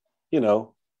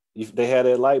 they had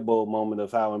that light bulb moment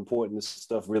of how important this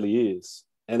stuff really is.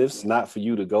 And it's not for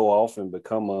you to go off and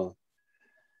become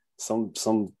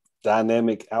some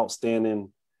dynamic,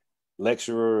 outstanding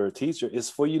lecturer or teacher. It's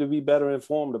for you to be better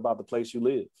informed about the place you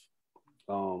live.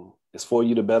 It's for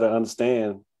you to better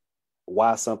understand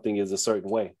why something is a certain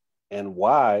way and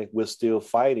why we're still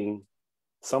fighting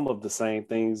some of the same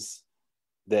things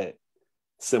that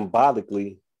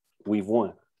symbolically we've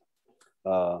won.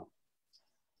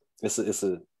 It's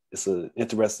an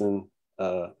interesting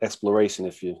exploration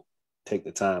if you take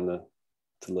the time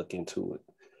to look into it.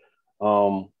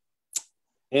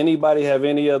 Anybody have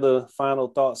any other final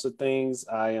thoughts or things?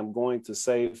 I am going to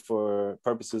say, for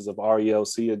purposes of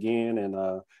RELC again,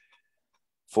 and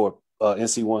for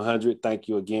NC 100, thank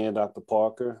you again, Dr.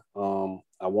 Parker.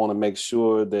 I want to make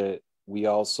sure that we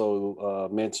also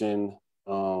mention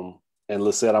and And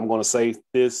Lisette, I'm going to say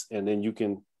this, and then you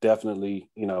can definitely,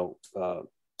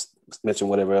 mention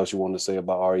whatever else you want to say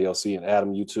about RELC. And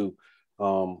Adam, you too.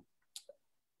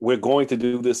 We're going to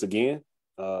do this again.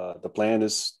 The plan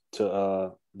is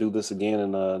to do this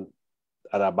again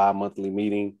at our bi-monthly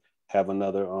meeting, have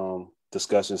another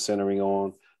discussion centering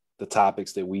on the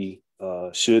topics that we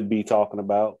should be talking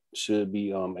about, should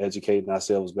be educating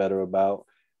ourselves better about.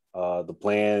 The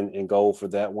plan and goal for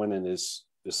that one, and it's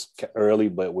early,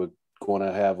 but we're going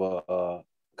to have a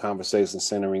conversation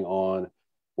centering on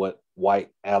what white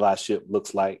allyship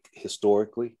looks like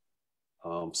historically.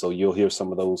 So you'll hear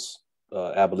some of those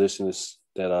abolitionists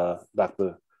that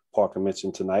Dr. Parker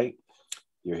mentioned tonight.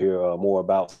 You'll hear more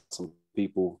about some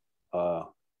people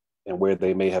and where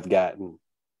they may have gotten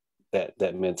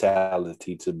that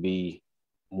mentality to be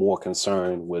more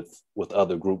concerned with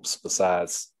other groups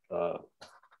besides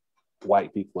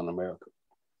white people in America.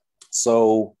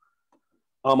 So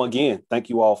again, thank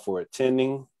you all for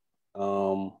attending.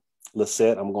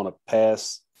 Lisette, I'm going to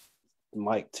pass the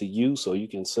mic to you so you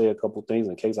can say a couple things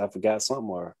in case I forgot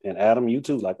something. And Adam, you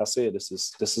too. Like I said, this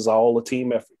is all a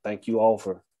team effort. Thank you all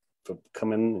for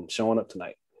coming and showing up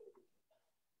tonight.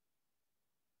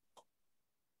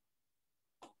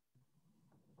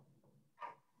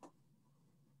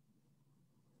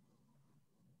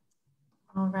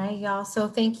 All right, y'all. So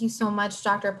thank you so much,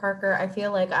 Dr. Parker. I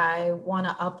feel like I want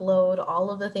to upload all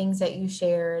of the things that you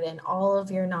shared and all of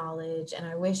your knowledge, and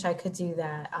I wish I could do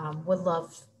that. Would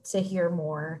love to hear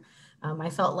more. I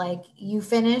felt like you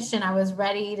finished and I was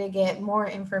ready to get more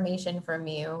information from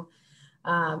you.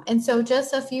 And so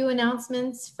just a few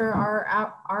announcements for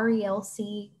our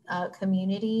RELC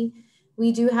community.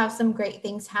 We do have some great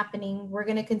things happening. We're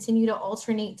going to continue to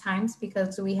alternate times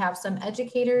because we have some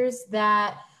educators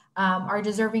that are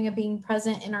deserving of being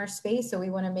present in our space. So we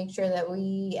want to make sure that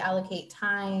we allocate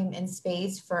time and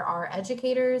space for our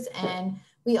educators. And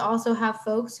we also have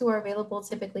folks who are available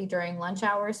typically during lunch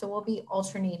hours. So we'll be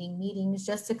alternating meetings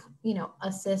just to,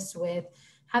 assist with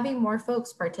having more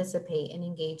folks participate and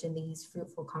engage in these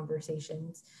fruitful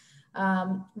conversations.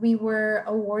 We were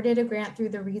awarded a grant through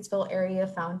the Reidsville Area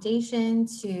Foundation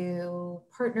to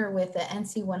partner with the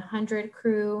NC 100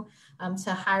 crew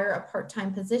to hire a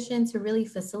part-time position to really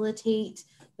facilitate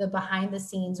the behind the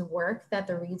scenes work that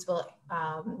the Reidsville,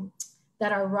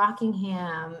 that our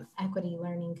Rockingham equity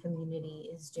learning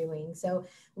community is doing. So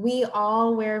we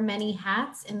all wear many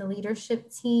hats in the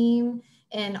leadership team,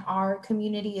 and our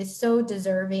community is so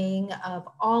deserving of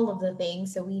all of the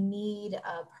things. So we need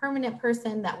a permanent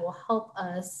person that will help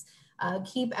us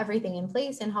keep everything in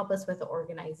place and help us with the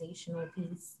organizational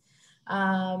piece.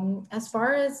 As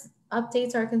far as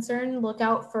updates are concerned, look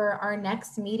out for our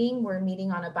next meeting. We're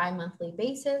meeting on a bi-monthly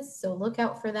basis, so look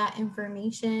out for that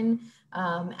information.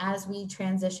 As we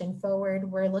transition forward,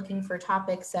 we're looking for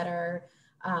topics that are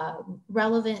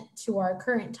relevant to our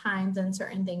current times and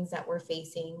certain things that we're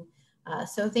facing.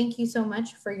 So thank you so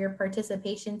much for your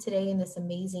participation today in this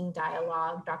amazing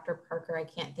dialogue. Dr. Parker, I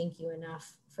can't thank you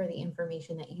enough for the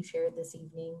information that you shared this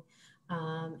evening.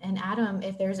 And Adam,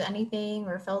 if there's anything,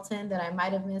 or Felton, that I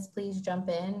might have missed, please jump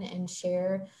in and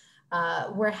share.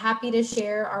 We're happy to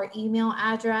share our email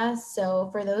address. So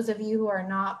for those of you who are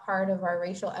not part of our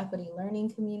racial equity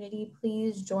learning community,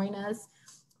 please join us.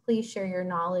 Please share your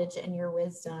knowledge and your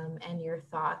wisdom and your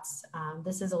thoughts.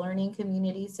 This is a learning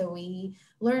community, so we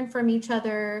learn from each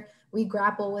other. We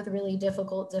grapple with really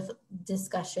difficult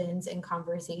discussions and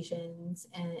conversations,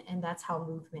 and that's how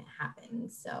movement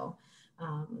happens. So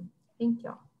thank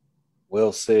y'all.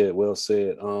 Well said, well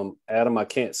said. Adam, I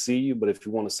can't see you, but if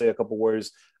you want to say a couple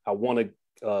words, I want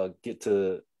to get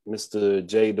to Mr.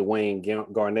 J.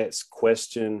 Dwayne Garnett's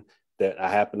question that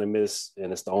I happen to miss, and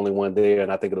it's the only one there,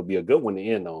 and I think it'll be a good one to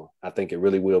end on. I think it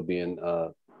really will be, and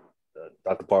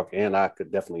Dr. Parker and I could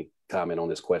definitely comment on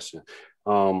this question.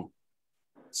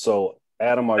 So,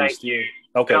 Adam, are you still?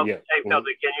 Okay, yeah. Hey,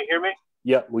 Felton, can you hear me?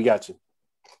 Yeah, we got you.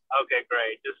 Okay,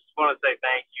 great. Just want to say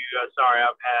thank you. Sorry,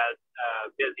 I've had a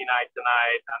busy night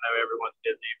tonight. I know everyone's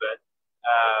busy, but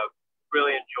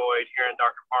really enjoyed hearing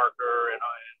Dr. Parker and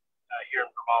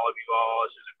hearing from all of you all.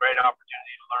 It's just a great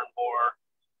opportunity to learn more.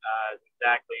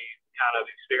 Exactly kind of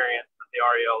experience that the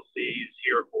RELC is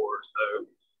here for. So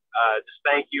just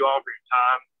thank you all for your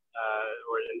time,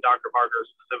 and Dr. Parker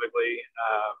specifically,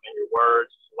 and your words.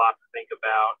 It's a lot to think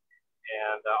about,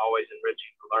 and always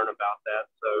enriching to learn about that.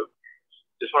 So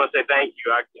just want to say thank you.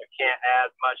 I can't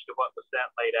add much to what was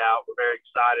laid out. We're very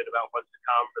excited about what's to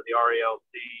come for the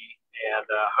RELC, and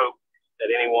hope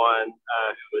that anyone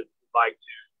who would like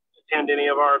to attend any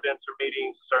of our events or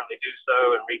meetings certainly do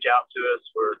so and reach out to us.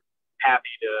 We're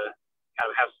happy to kind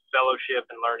of have some fellowship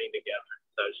and learning together.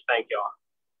 So So just thank y'all.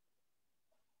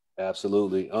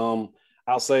 Absolutely.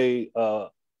 I'll say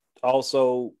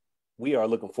also we are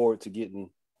looking forward to getting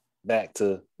back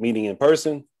to meeting in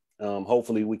person.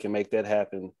 Hopefully we can make that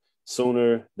happen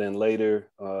sooner than later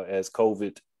as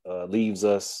COVID leaves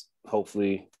us,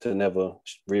 hopefully to never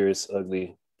rear its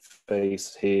ugly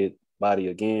face, head, body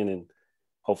again. And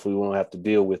hopefully we won't have to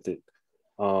deal with it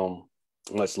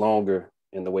much longer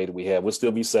in the way that we have. We'll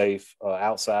still be safe.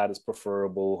 Outside is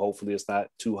preferable. Hopefully it's not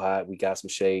too hot. We got some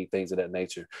shade, things of that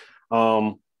nature.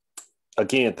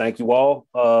 Again, thank you all.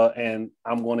 And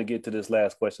I'm going to get to this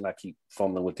last question. I keep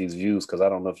fumbling with these views because I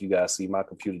don't know if you guys see my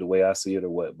computer the way I see it or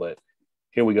what, but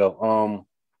here we go.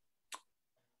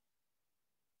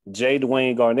 J.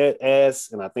 Dwayne Garnett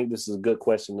asks, and I think this is a good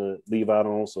question to leave out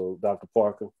on. So Dr.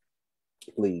 Parker,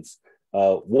 please.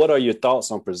 What are your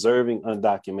thoughts on preserving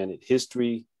undocumented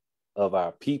history of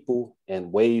our people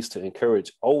and ways to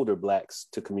encourage older Blacks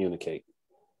to communicate?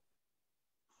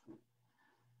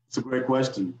 It's a great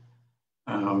question.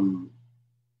 I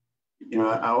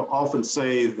often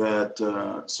say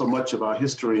that so much of our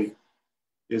history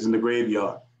is in the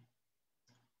graveyard.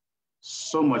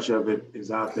 So much of it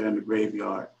is out there in the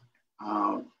graveyard.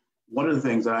 One of the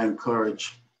things I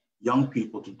encourage young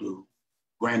people to do,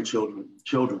 grandchildren,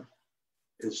 children,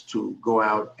 is to go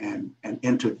out and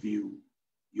interview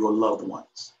your loved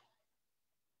ones.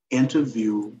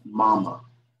 Interview mama,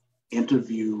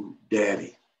 interview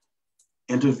daddy,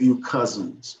 interview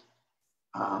cousins,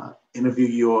 interview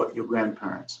your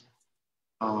grandparents.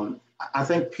 I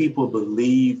think people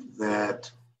believe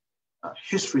that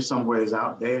history somewhere is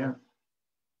out there,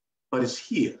 but it's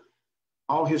here.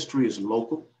 All history is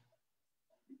local.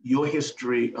 Your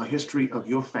history, a history of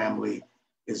your family,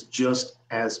 is just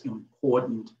as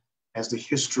important as the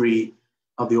history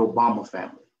of the Obama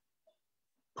family.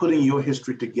 Putting your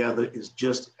history together is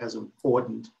just as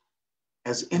important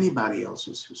as anybody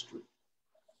else's history.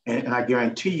 And I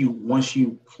guarantee you, once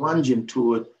you plunge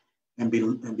into it and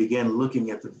begin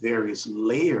looking at the various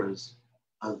layers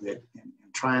of it and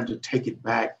trying to take it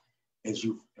back as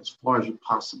far as you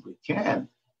possibly can,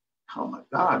 oh my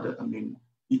God, I mean,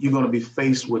 you're going to be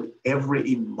faced with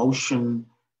every emotion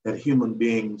that human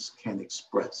beings can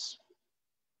express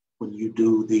when you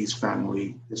do these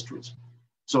family histories.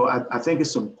 So I think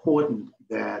it's important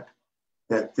that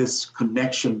this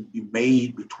connection be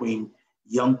made between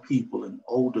young people and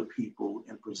older people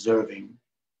in preserving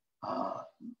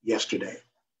yesterday.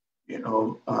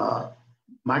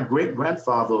 My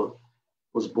great-grandfather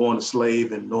was born a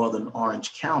slave in northern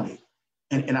Orange County.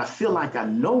 And I feel like I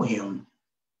know him.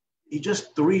 He's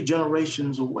just 3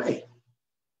 generations away.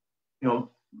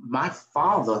 My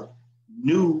father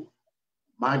knew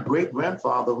my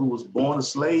great-grandfather, who was born a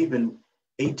slave in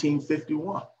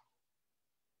 1851.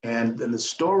 And the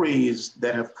stories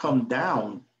that have come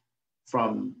down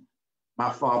from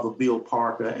my father, Bill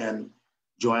Parker, and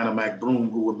Joanna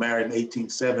McBroom, who were married in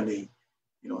 1870,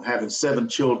 having 7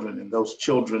 children, and those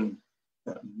children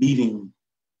meeting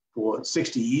for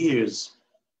 60 years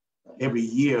every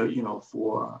year,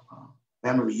 for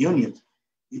family reunions,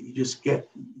 you just get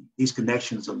these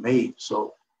connections are made.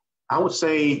 So I would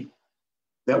say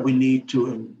that we need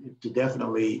to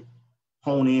definitely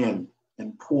hone in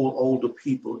and pull older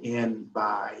people in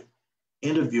by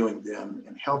interviewing them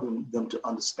and helping them to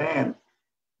understand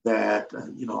that,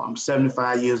 I'm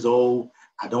 75 years old,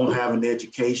 I don't have an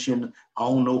education, I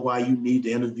don't know why you need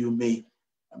to interview me.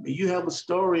 I mean, you have a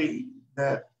story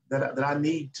that I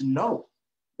need to know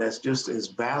that's just as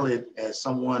valid as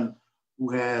someone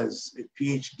who has a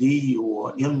PhD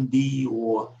or MD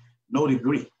or no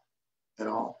degree at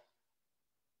all.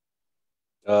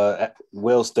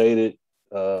 Well stated.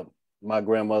 My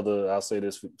grandmother, I'll say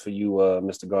this for you,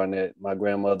 Mr. Garnett, my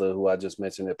grandmother, who I just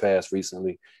mentioned that passed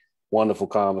recently, wonderful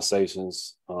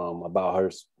conversations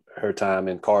about her time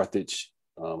in Carthage,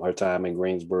 her time in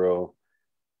Greensboro.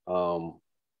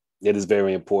 It is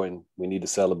very important. We need to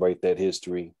celebrate that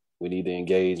history. We need to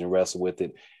engage and wrestle with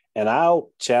it. And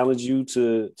I'll challenge you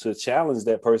to challenge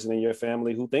that person in your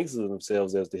family who thinks of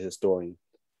themselves as the historian.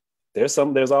 There's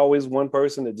always one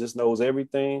person that just knows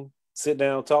everything. Sit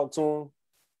down, talk to them,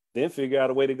 then figure out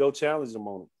a way to go challenge them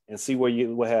on it and see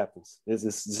what happens.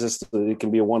 It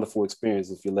can be a wonderful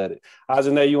experience if you let it.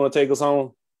 Ajane, you want to take us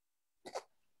home?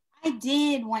 I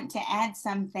did want to add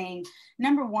something.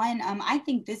 Number one, I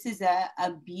think this is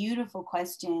a beautiful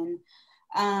question.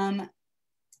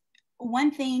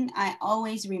 One thing I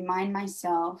always remind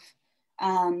myself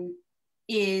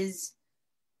is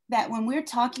that when we're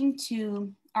talking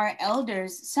to our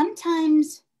elders,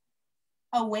 sometimes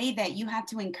a way that you have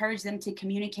to encourage them to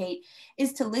communicate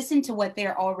is to listen to what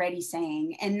they're already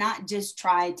saying and not just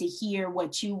try to hear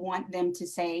what you want them to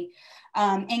say.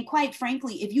 And quite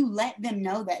frankly, if you let them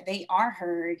know that they are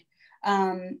heard,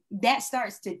 that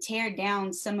starts to tear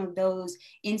down some of those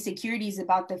insecurities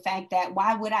about the fact that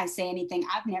why would I say anything?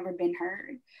 I've never been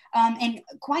heard. And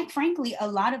quite frankly, a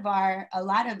lot of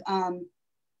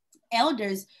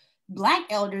elders, Black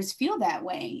elders, feel that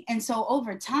way. And so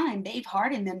over time, they've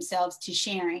hardened themselves to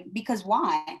sharing, because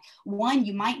why? One,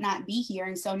 you might not be here.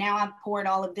 And so now I've poured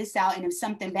all of this out. And if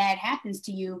something bad happens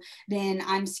to you, then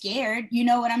I'm scared. You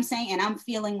know what I'm saying? And I'm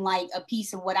feeling like a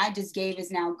piece of what I just gave is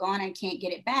now gone. I can't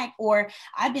get it back. Or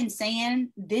I've been saying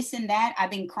this and that.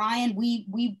 I've been crying.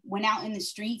 We went out in the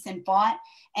streets and fought,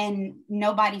 and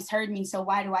nobody's heard me. So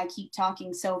why do I keep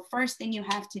talking? So first thing you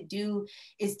have to do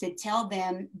is to tell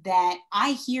them that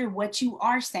I hear what you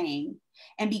are saying.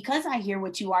 And because I hear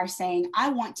what you are saying, I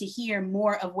want to hear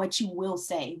more of what you will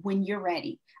say when you're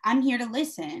ready. I'm here to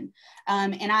listen.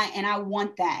 And I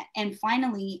want that. And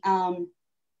finally,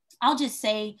 I'll just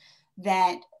say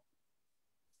that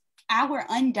our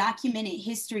undocumented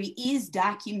history is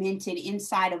documented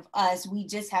inside of us. We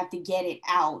just have to get it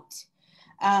out.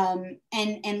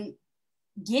 And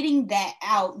getting that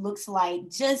out looks like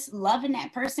just loving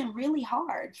that person really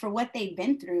hard for what they've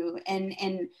been through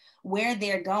and where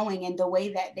they're going and the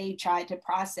way that they tried to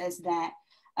process that.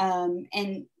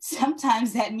 And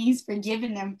sometimes that means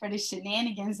forgiving them for the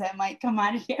shenanigans that might come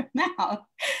out of their mouth.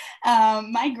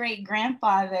 My great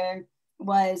grandfather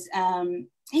was,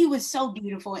 he was so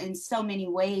beautiful in so many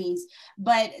ways,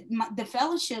 but the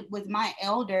fellowship with my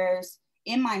elders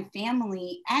in my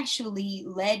family actually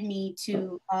led me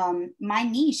to my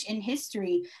niche in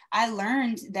history. I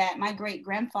learned that my great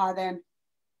grandfather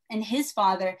and his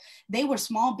father, they were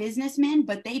small businessmen,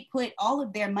 but they put all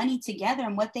of their money together.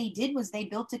 And what they did was they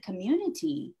built a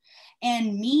community.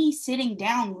 And me sitting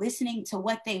down, listening to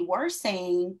what they were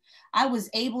saying, I was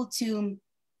able to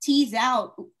tease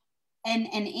out and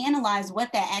analyze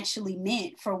what that actually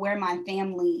meant for where my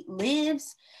family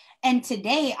lives. And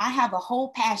today I have a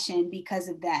whole passion because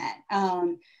of that.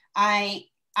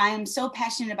 I am so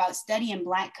passionate about studying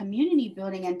Black community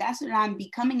building, and that's what I'm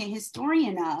becoming a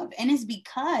historian of. And it's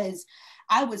because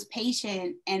I was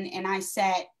patient and I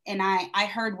sat and I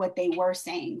heard what they were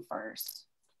saying first.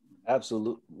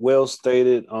 Absolutely. Well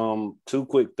stated. Two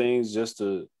quick things just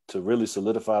to really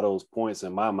solidify those points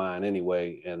in my mind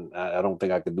anyway. And I don't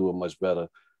think I could do it much better.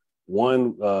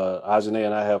 One, Ajane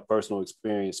and I have personal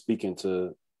experience speaking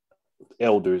to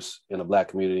elders in the Black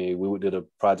community. We did a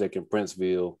project in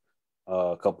Princeville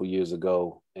a couple years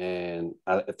ago, and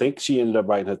I think she ended up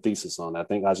writing her thesis on it. I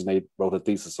think Ajane wrote her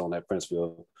thesis on that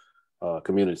Princeville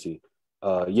community.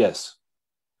 Yes,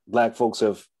 Black folks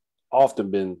have often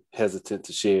been hesitant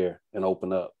to share and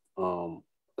open up.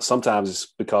 Sometimes it's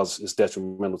because it's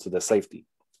detrimental to their safety,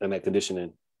 and that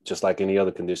conditioning, just like any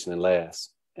other conditioning,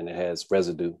 lasts and it has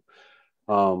residue.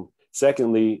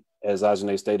 Secondly, as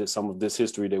Ajane stated, some of this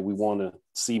history that we want to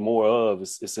see more of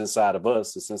is inside of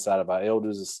us. It's inside of our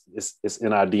elders. It's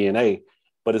in our DNA,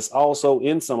 but it's also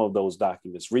in some of those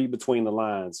documents. Read between the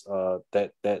lines.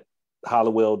 That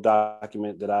Hollowell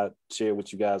document that I shared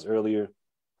with you guys earlier.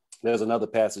 There's another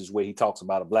passage where he talks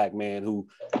about a Black man who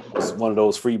was one of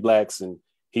those free Blacks, and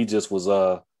he just was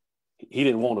he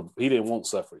didn't want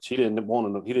suffrage. He didn't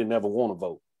never want to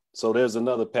vote. So there's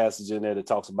another passage in there that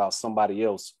talks about somebody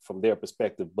else from their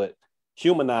perspective, but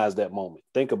humanize that moment.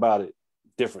 Think about it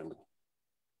differently.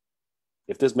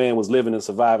 If this man was living and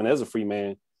surviving as a free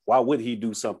man, why would he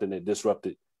do something that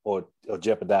disrupted or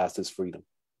jeopardized his freedom?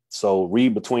 So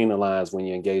read between the lines when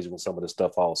you're engaging with some of this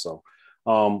stuff also.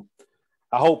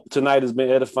 I hope tonight has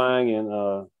been edifying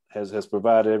and has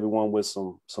provided everyone with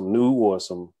some new or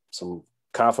some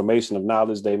confirmation of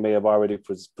knowledge they may have already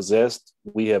possessed.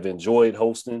 We have enjoyed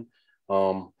hosting.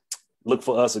 Look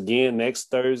for us again next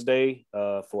Thursday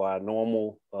for our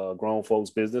normal grown folks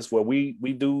business, where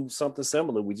we do something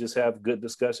similar. We just have good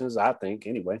discussions, I think,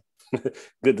 anyway.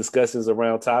 Good discussions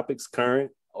around topics,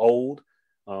 current, old.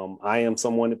 I am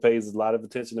someone that pays a lot of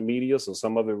attention to media, so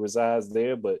some of it resides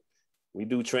there, but we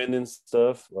do trending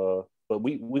stuff. But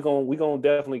we're gonna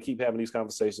definitely keep having these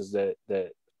conversations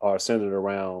that are centered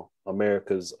around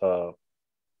America's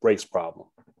race problem,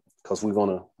 because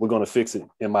we're gonna fix it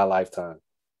in my lifetime.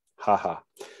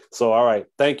 So all right,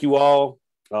 thank you all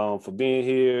for being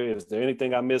here. Is there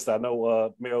anything I missed? I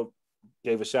know Meryl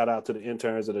gave a shout out to the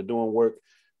interns that are doing work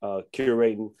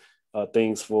curating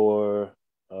things for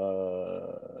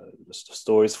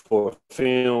stories for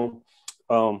film.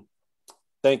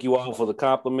 Thank you all for the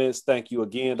compliments. Thank you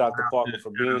again, Dr. Parker,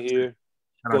 for being here.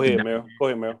 Go ahead,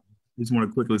 Meryl. Just want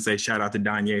to quickly say shout out to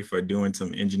Danye for doing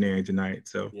some engineering tonight.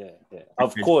 So yeah.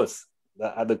 Of course,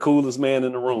 the coolest man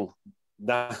in the room.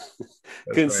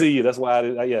 Couldn't right. see you. That's why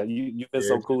you've been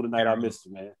so cool tonight. I missed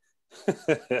you, man.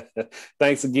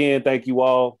 Thanks again. Thank you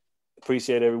all.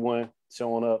 Appreciate everyone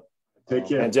showing up. Take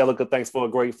care. Angelica, thanks for a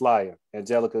great flyer.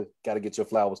 Angelica, got to get your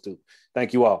flowers too.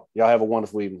 Thank you all. Y'all have a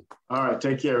wonderful evening. All right.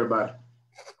 Take care, everybody.